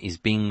wisdom is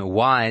being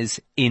wise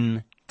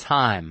in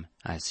time.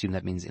 I assume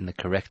that means in the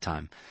correct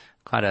time.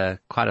 Quite a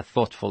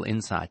thoughtful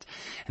insight.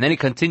 And then he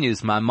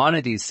continues,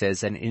 Maimonides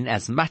says, and in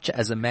as much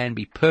as a man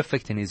be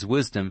perfect in his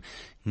wisdom,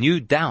 new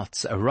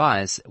doubts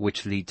arise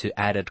which lead to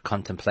added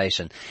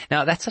contemplation.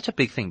 Now, that's such a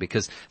big thing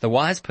because the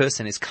wise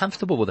person is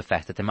comfortable with the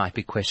fact that there might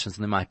be questions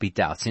and there might be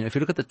doubts. If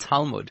you look at the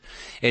Talmud,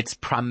 it's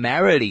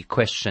primarily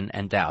question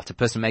and doubt. A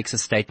person makes a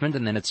statement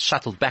and then it's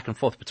shuttled back and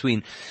forth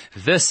between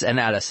this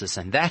analysis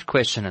and that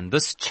question and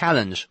this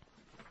challenge.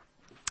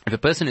 If a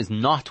person is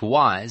not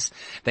wise,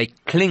 they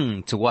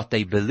cling to what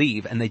they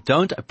believe and they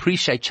don't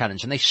appreciate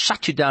challenge and they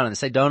shut you down and they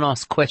say, don't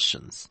ask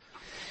questions.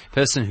 A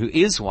person who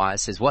is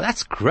wise says, well,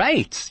 that's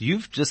great.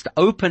 You've just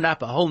opened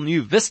up a whole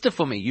new vista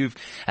for me. You've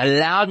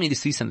allowed me to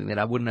see something that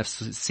I wouldn't have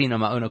seen on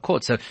my own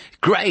accord. So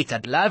great.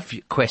 I'd love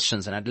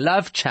questions and I'd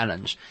love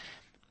challenge.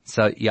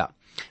 So yeah.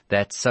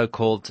 That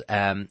so-called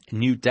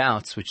new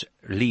doubts which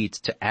lead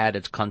to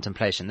added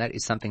contemplation. That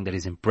is something that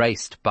is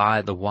embraced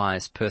by the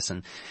wise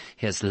person.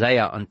 Here's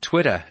Leah on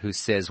Twitter who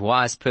says,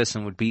 wise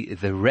person would be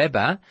the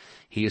Rebbe.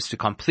 He used to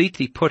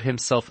completely put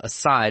himself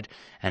aside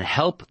and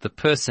help the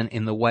person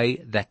in the way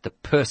that the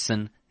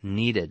person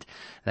needed.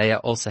 Leah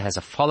also has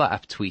a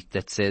follow-up tweet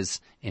that says,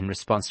 in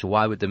response to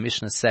why would the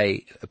Mishnah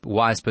say a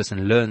wise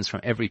person learns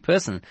from every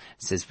person? It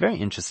says very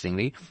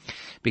interestingly,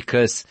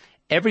 because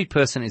every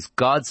person is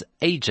God's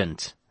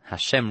agent.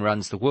 Hashem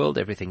runs the world.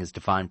 Everything is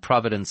divine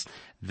providence.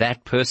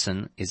 That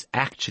person is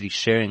actually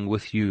sharing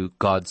with you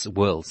God's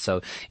will. So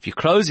if you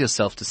close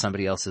yourself to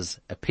somebody else's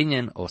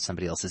opinion or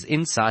somebody else's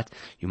insight,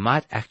 you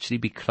might actually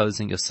be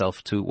closing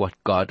yourself to what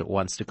God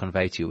wants to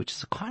convey to you, which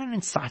is quite an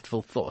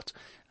insightful thought.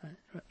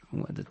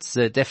 It's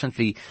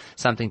definitely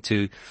something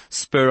to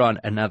spur on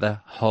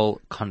another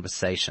whole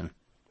conversation.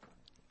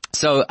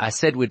 So I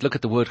said we'd look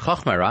at the word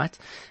chokhmah, right?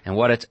 And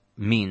what it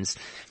means.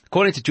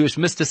 According to Jewish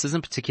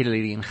mysticism,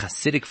 particularly in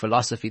Hasidic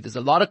philosophy, there's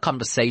a lot of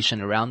conversation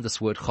around this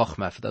word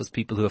chokhmah. For those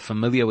people who are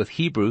familiar with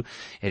Hebrew,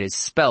 it is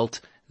spelt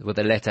with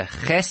the letter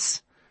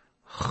ches,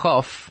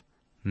 chof,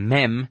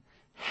 mem,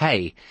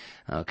 hey.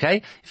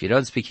 Okay? If you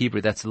don't speak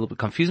Hebrew, that's a little bit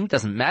confusing. It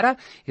doesn't matter.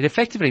 It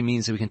effectively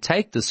means that we can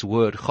take this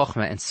word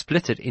chokhmah and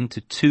split it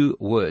into two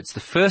words.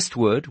 The first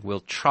word will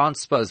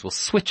transpose, will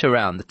switch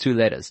around the two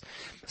letters.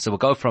 So we'll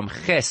go from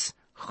ches,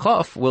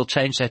 chof, we'll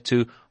change that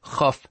to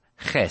chof,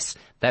 ches.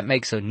 That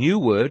makes a new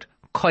word,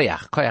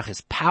 koyach. Koyach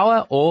is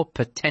power or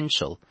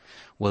potential.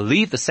 We'll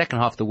leave the second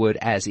half of the word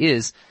as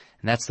is,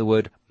 and that's the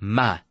word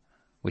ma,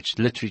 which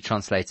literally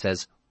translates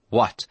as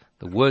what?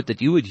 The word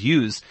that you would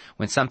use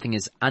when something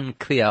is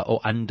unclear or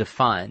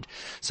undefined.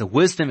 So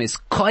wisdom is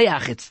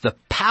koyach. It's the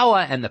power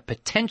and the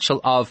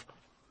potential of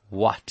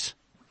what?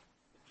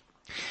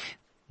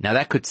 Now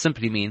that could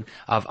simply mean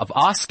of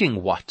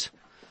asking what.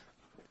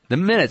 The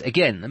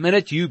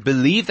minute you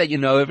believe that you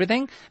know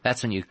everything,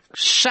 that's when you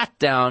shut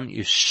down,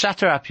 you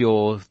shutter up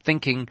your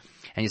thinking,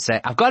 and you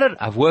say, I've got it,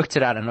 I've worked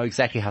it out, I know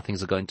exactly how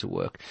things are going to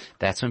work.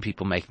 That's when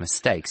people make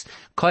mistakes.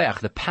 Koyach,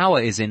 the power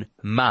is in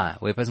ma,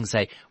 where a person can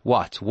say,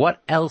 what?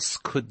 What else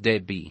could there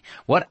be?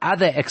 What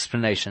other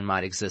explanation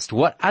might exist?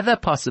 What other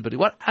possibility?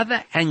 What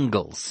other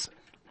angles?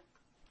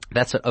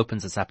 That's what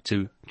opens us up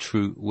to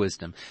true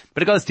wisdom.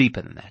 But it goes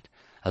deeper than that.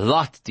 A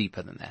lot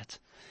deeper than that.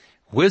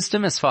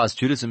 Wisdom, as far as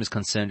Judaism is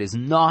concerned, is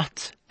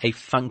not a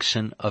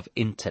function of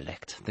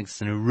intellect. I think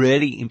it's a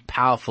really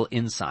powerful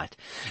insight.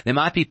 There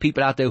might be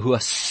people out there who are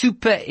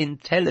super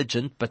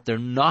intelligent, but they're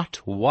not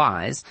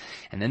wise.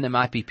 And then there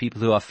might be people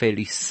who are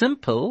fairly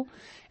simple,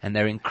 and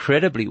they're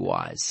incredibly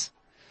wise.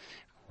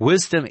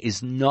 Wisdom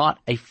is not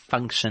a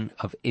function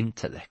of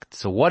intellect.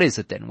 So what is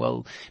it then?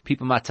 Well,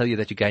 people might tell you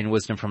that you gain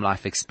wisdom from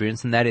life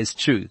experience, and that is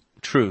true.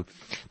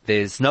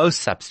 There's no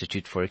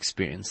substitute for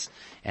experience.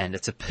 And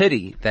it's a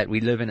pity that we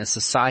live in a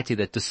society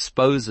that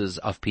disposes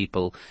of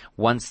people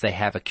once they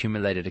have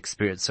accumulated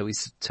experience. So we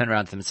turn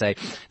around to them and say,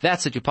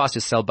 that's it, you passed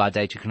your sell-by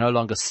date. You can no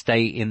longer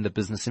stay in the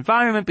business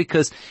environment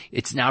because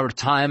it's now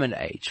retirement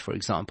age, for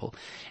example.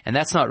 And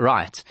that's not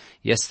right.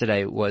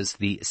 Yesterday was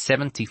the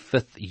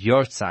 75th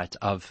Yortzeit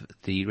of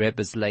the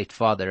Rebbe's late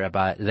father,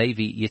 Rabbi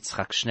Levi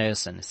Yitzchak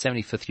Schneerson,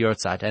 75th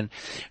Yortzeit. And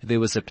there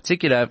was a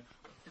particular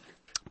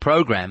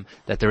program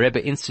that the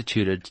Rebbe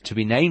instituted to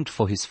be named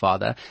for his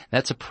father.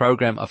 That's a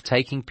program of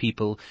taking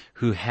people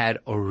who had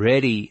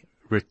already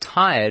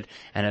retired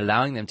and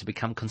allowing them to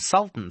become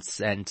consultants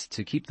and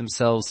to keep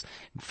themselves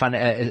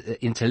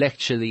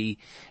intellectually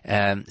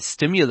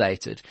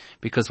stimulated,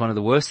 because one of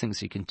the worst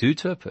things you can do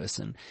to a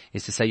person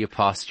is to say you're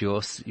past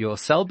your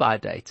sell-by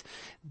date.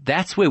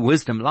 That's where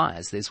wisdom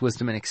lies. There's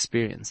wisdom and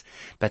experience.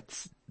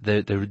 But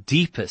the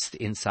deepest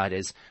insight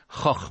is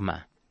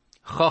chokhmah.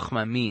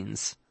 Chokhmah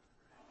means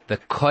the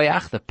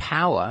koyach, the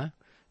power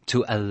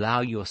to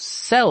allow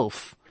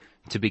yourself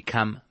to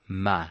become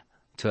ma,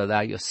 to allow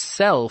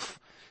yourself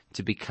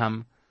to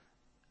become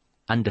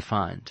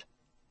undefined.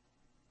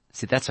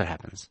 See, that's what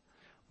happens.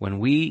 When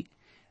we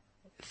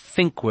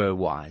think we're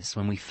wise,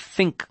 when we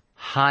think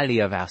highly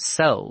of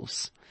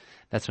ourselves,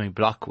 that's when we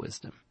block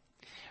wisdom.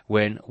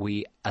 When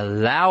we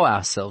allow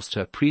ourselves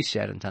to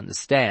appreciate and to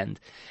understand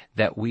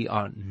that we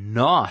are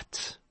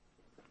not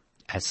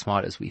as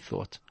smart as we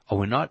thought, or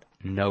we're not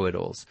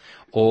know-it-alls,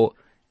 or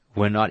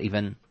we're not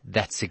even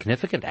that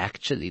significant.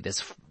 Actually,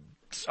 there's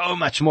so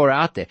much more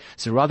out there.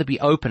 So rather be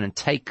open and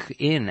take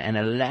in and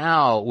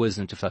allow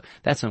wisdom to flow.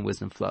 That's when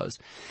wisdom flows.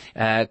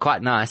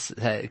 Quite nice.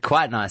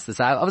 This,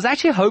 I was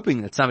actually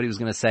hoping that somebody was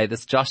going to say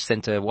this. Josh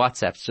sent a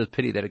WhatsApp. It's just a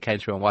pity that it came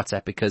through on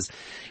WhatsApp, because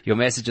your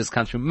messages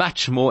come through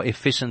much more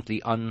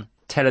efficiently on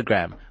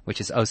Telegram,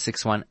 which is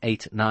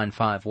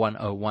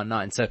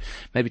 0618951019. So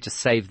maybe just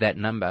save that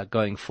number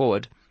going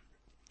forward.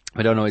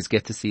 We don't always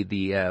get to see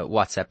the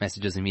WhatsApp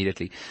messages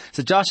immediately.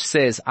 So Josh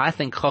says, I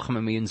think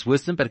chokhmah means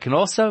wisdom, but it can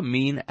also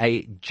mean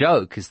a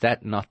joke. Is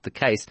that not the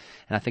case?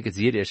 And I think it's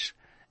Yiddish,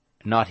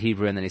 not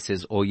Hebrew, and then he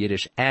says, or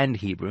Yiddish and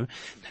Hebrew.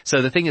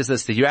 So the thing is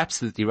this, that you're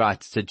absolutely right.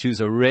 The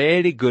Jews are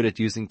really good at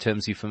using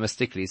terms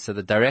euphemistically. So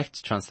the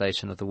direct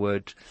translation of the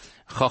word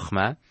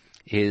chokhmah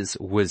is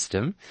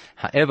wisdom.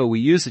 However, we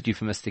use it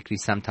euphemistically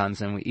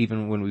sometimes, and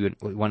even when we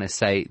want to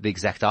say the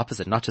exact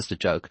opposite, not just a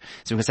joke.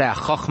 So we can say a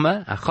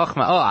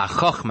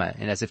chokhmah,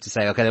 and as if to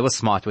say, okay, that was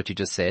smart what you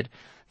just said.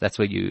 That's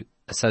where you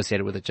associate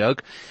it with a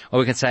joke. Or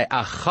we can say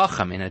a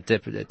chacham in a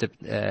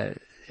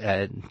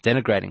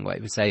denigrating way.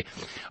 We say,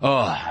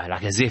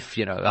 like as if,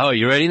 you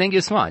really think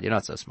you're smart. You're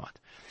not so smart.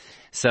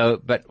 So,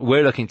 but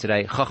we're looking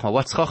today, chokhmah.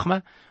 What's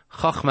chokhmah?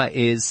 Chokhmah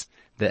is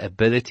the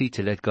ability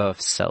to let go of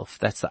self.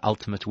 That's the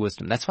ultimate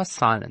wisdom. That's why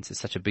silence is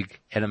such a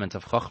big element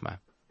of chokhmah.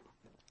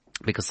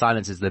 Because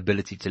silence is the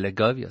ability to let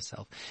go of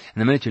yourself.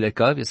 And the minute you let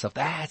go of yourself,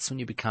 that's when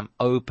you become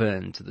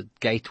open to the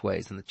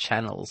gateways and the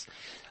channels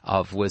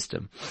of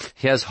wisdom.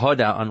 Here's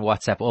Hoda on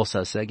WhatsApp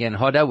also. So again,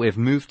 Hoda, we've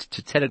moved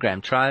to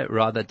Telegram. Try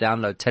rather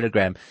download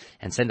Telegram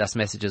and send us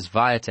messages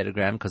via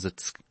Telegram because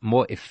it's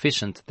more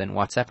efficient than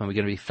WhatsApp, and we're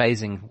going to be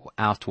phasing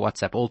out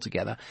WhatsApp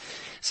altogether.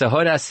 So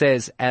Hoda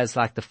says, as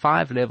like the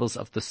 5 levels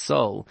of the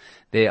soul,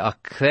 there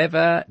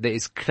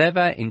is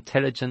clever,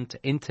 intelligent,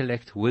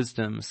 intellect,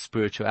 wisdom,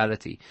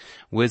 spirituality.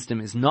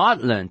 Wisdom is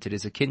not learnt. It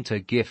is akin to a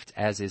gift,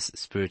 as is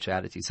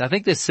spirituality. So I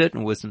think there's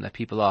certain wisdom that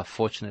people are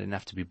fortunate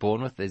enough to be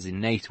born with. There's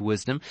innate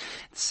wisdom.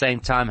 At the same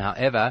time,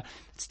 however,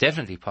 it's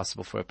definitely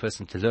possible for a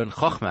person to learn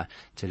chokhmah,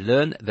 to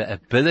learn the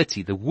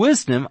ability, the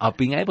wisdom of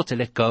being able to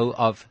let go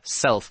of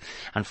self.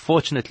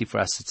 Unfortunately for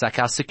us, it's like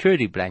our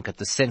security blanket,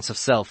 the sense of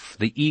self,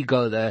 the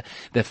ego, the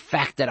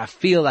fact that I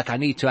feel like I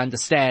need to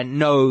understand,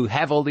 know,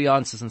 have all the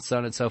answers, and so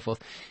on and so forth.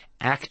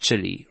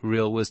 Actually,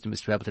 real wisdom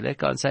is to be able to let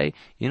go and say,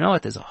 you know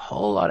what, there's a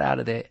whole lot out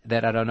of there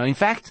that I don't know. In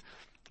fact,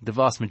 the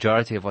vast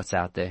majority of what's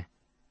out there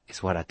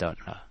is what I don't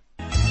know.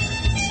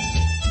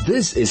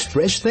 This is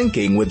Fresh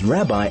Thinking with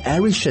Rabbi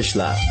Ari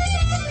Shishler.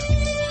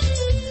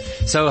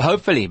 So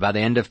hopefully by the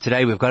end of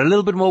today, we've got a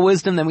little bit more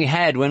wisdom than we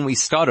had when we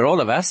started,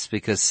 all of us,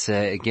 because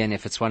again,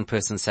 if it's one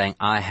person saying,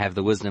 I have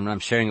the wisdom and I'm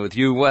sharing it with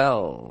you,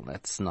 well,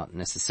 that's not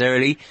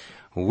necessarily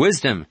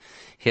wisdom.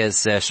 Here's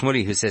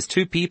Shmuley, who says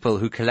 2 people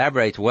who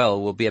collaborate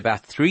well will be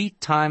about 3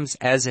 times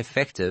as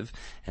effective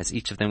as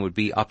each of them would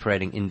be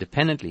operating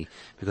independently,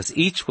 because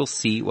each will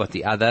see what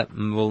the other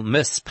will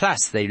miss.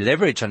 Plus, they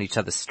leverage on each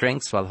other's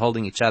strengths while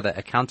holding each other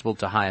accountable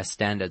to higher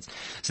standards.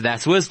 So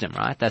that's wisdom,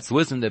 right? That's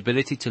wisdom, the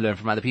ability to learn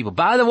from other people.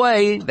 By the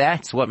way,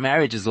 that's what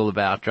marriage is all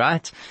about,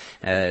 right?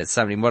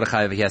 Somebody,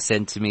 Mordechai over here,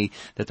 said to me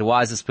that the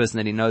wisest person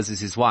that he knows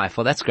is his wife.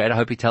 Well, that's great. I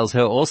hope he tells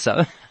her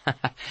also.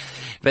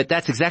 But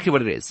that's exactly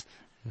what it is.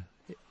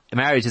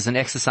 Marriage is an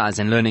exercise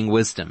in learning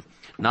wisdom,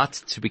 not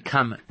to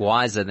become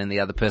wiser than the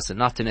other person,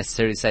 not to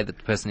necessarily say that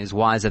the person is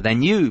wiser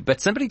than you,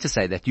 but simply to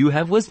say that you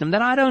have wisdom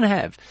that I don't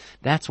have.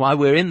 That's why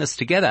we're in this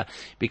together,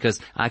 because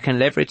I can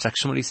leverage, like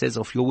Shmuley says,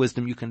 off your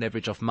wisdom, you can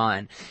leverage off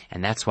mine.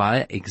 And that's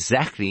why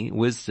exactly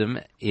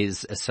wisdom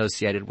is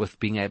associated with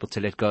being able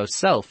to let go of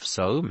self.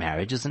 So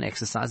marriage is an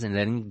exercise in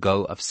letting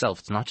go of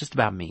self. It's not just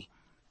about me.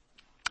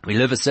 We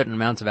live a certain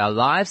amount of our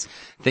lives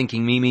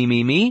thinking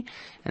me.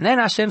 And then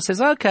Hashem says,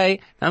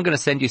 okay, I'm going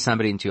to send you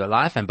somebody into your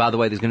life. And by the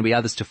way, there's going to be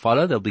others to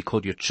follow. They'll be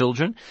called your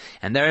children.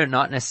 And they're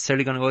not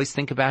necessarily going to always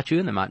think about you,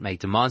 and they might make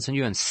demands on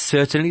you. And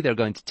certainly they're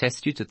going to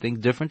test you to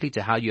think differently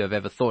to how you have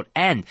ever thought.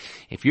 And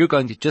if you're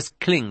going to just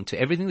cling to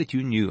everything that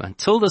you knew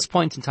until this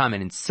point in time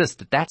and insist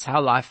that that's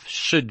how life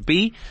should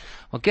be,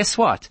 well, guess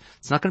what?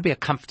 It's not going to be a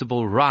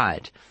comfortable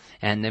ride.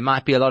 And there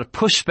might be a lot of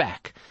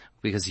pushback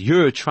because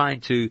you're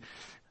trying to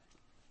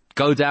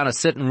go down a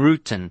certain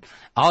route and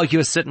argue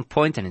a certain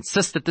point and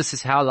insist that this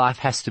is how life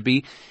has to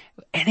be.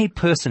 Any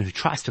person who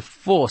tries to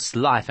force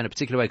life in a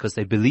particular way because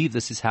they believe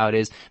this is how it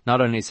is,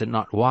 not only is it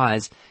not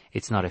wise,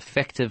 it's not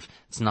effective,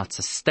 it's not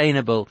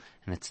sustainable,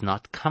 and it's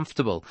not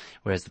comfortable.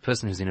 Whereas the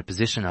person who's in a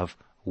position of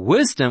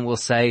wisdom will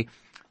say,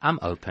 I'm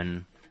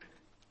open.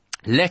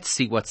 Let's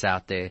see what's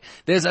out there.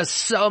 There's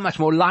so much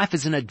more. Life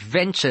is an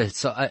adventure.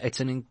 So it's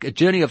a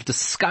journey of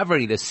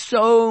discovery. There's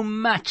so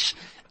much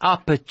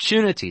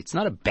opportunity. It's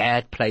not a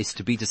bad place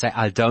to be to say,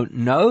 I don't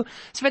know.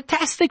 It's a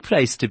fantastic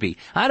place to be.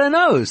 I don't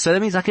know. So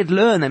that means I could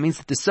learn. That means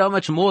that there's so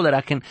much more that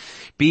I can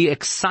be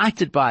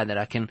excited by, that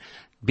I can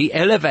be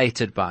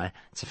elevated by.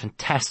 It's a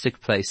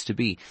fantastic place to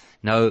be.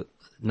 No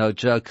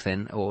joke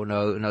then, or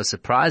no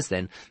surprise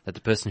then, that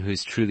the person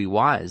who's truly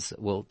wise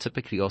will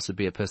typically also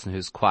be a person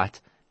who's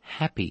quite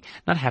happy.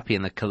 Not happy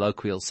in the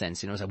colloquial sense,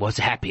 say, what's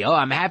happy? Oh,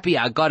 I'm happy.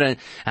 I got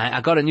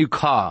a new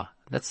car.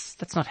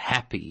 That's not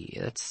happy.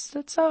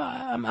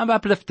 I'm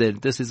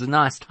uplifted. This is a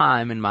nice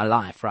time in my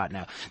life right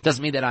now.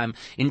 Doesn't mean that I'm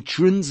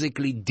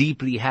intrinsically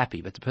deeply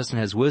happy, but the person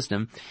who has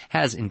wisdom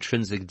has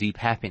intrinsic deep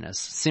happiness,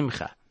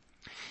 simcha.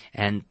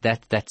 And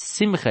that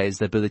simcha is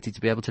the ability to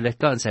be able to let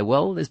go and say,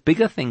 well, there's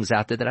bigger things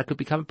out there that I could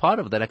become a part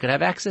of, that I could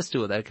have access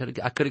to, that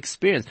I could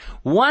experience.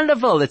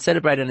 Wonderful. Let's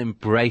celebrate and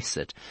embrace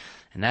it.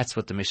 And that's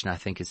what the Mishnah, I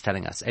think, is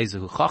telling us.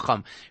 Ezehu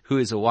chacham, who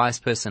is a wise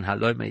person,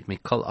 haloi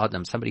mikol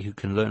adam, somebody who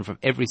can learn from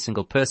every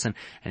single person.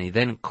 And he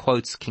then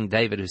quotes King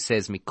David, who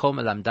says, Mikol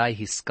melamdai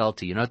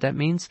hiskalti. You know what that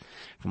means?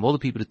 From all the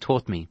people who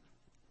taught me,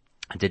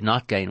 I did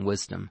not gain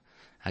wisdom.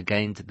 I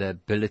gained the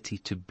ability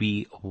to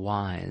be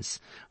wise.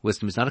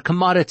 Wisdom is not a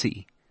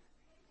commodity.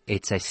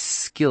 It's a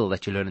skill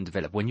that you learn and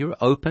develop. When you're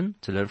open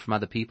to learn from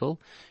other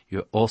people,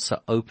 you're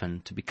also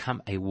open to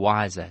become a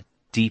wiser,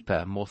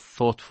 deeper, more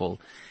thoughtful,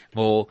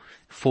 more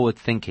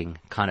forward-thinking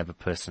kind of a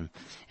person.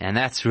 And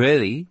that's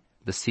really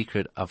the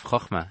secret of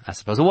Chokhmah, I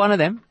suppose. Or one of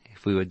them,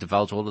 if we would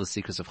divulge all of the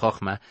secrets of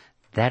Chokhmah,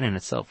 that in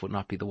itself would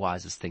not be the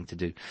wisest thing to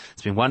do.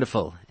 It's been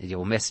wonderful.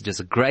 Your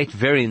messages are great,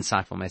 very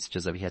insightful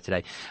messages over here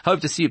today. Hope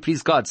to see you,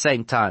 please God,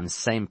 same time,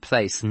 same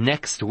place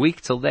next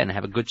week. Till then,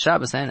 have a good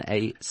Shabbos and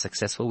a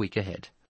successful week ahead.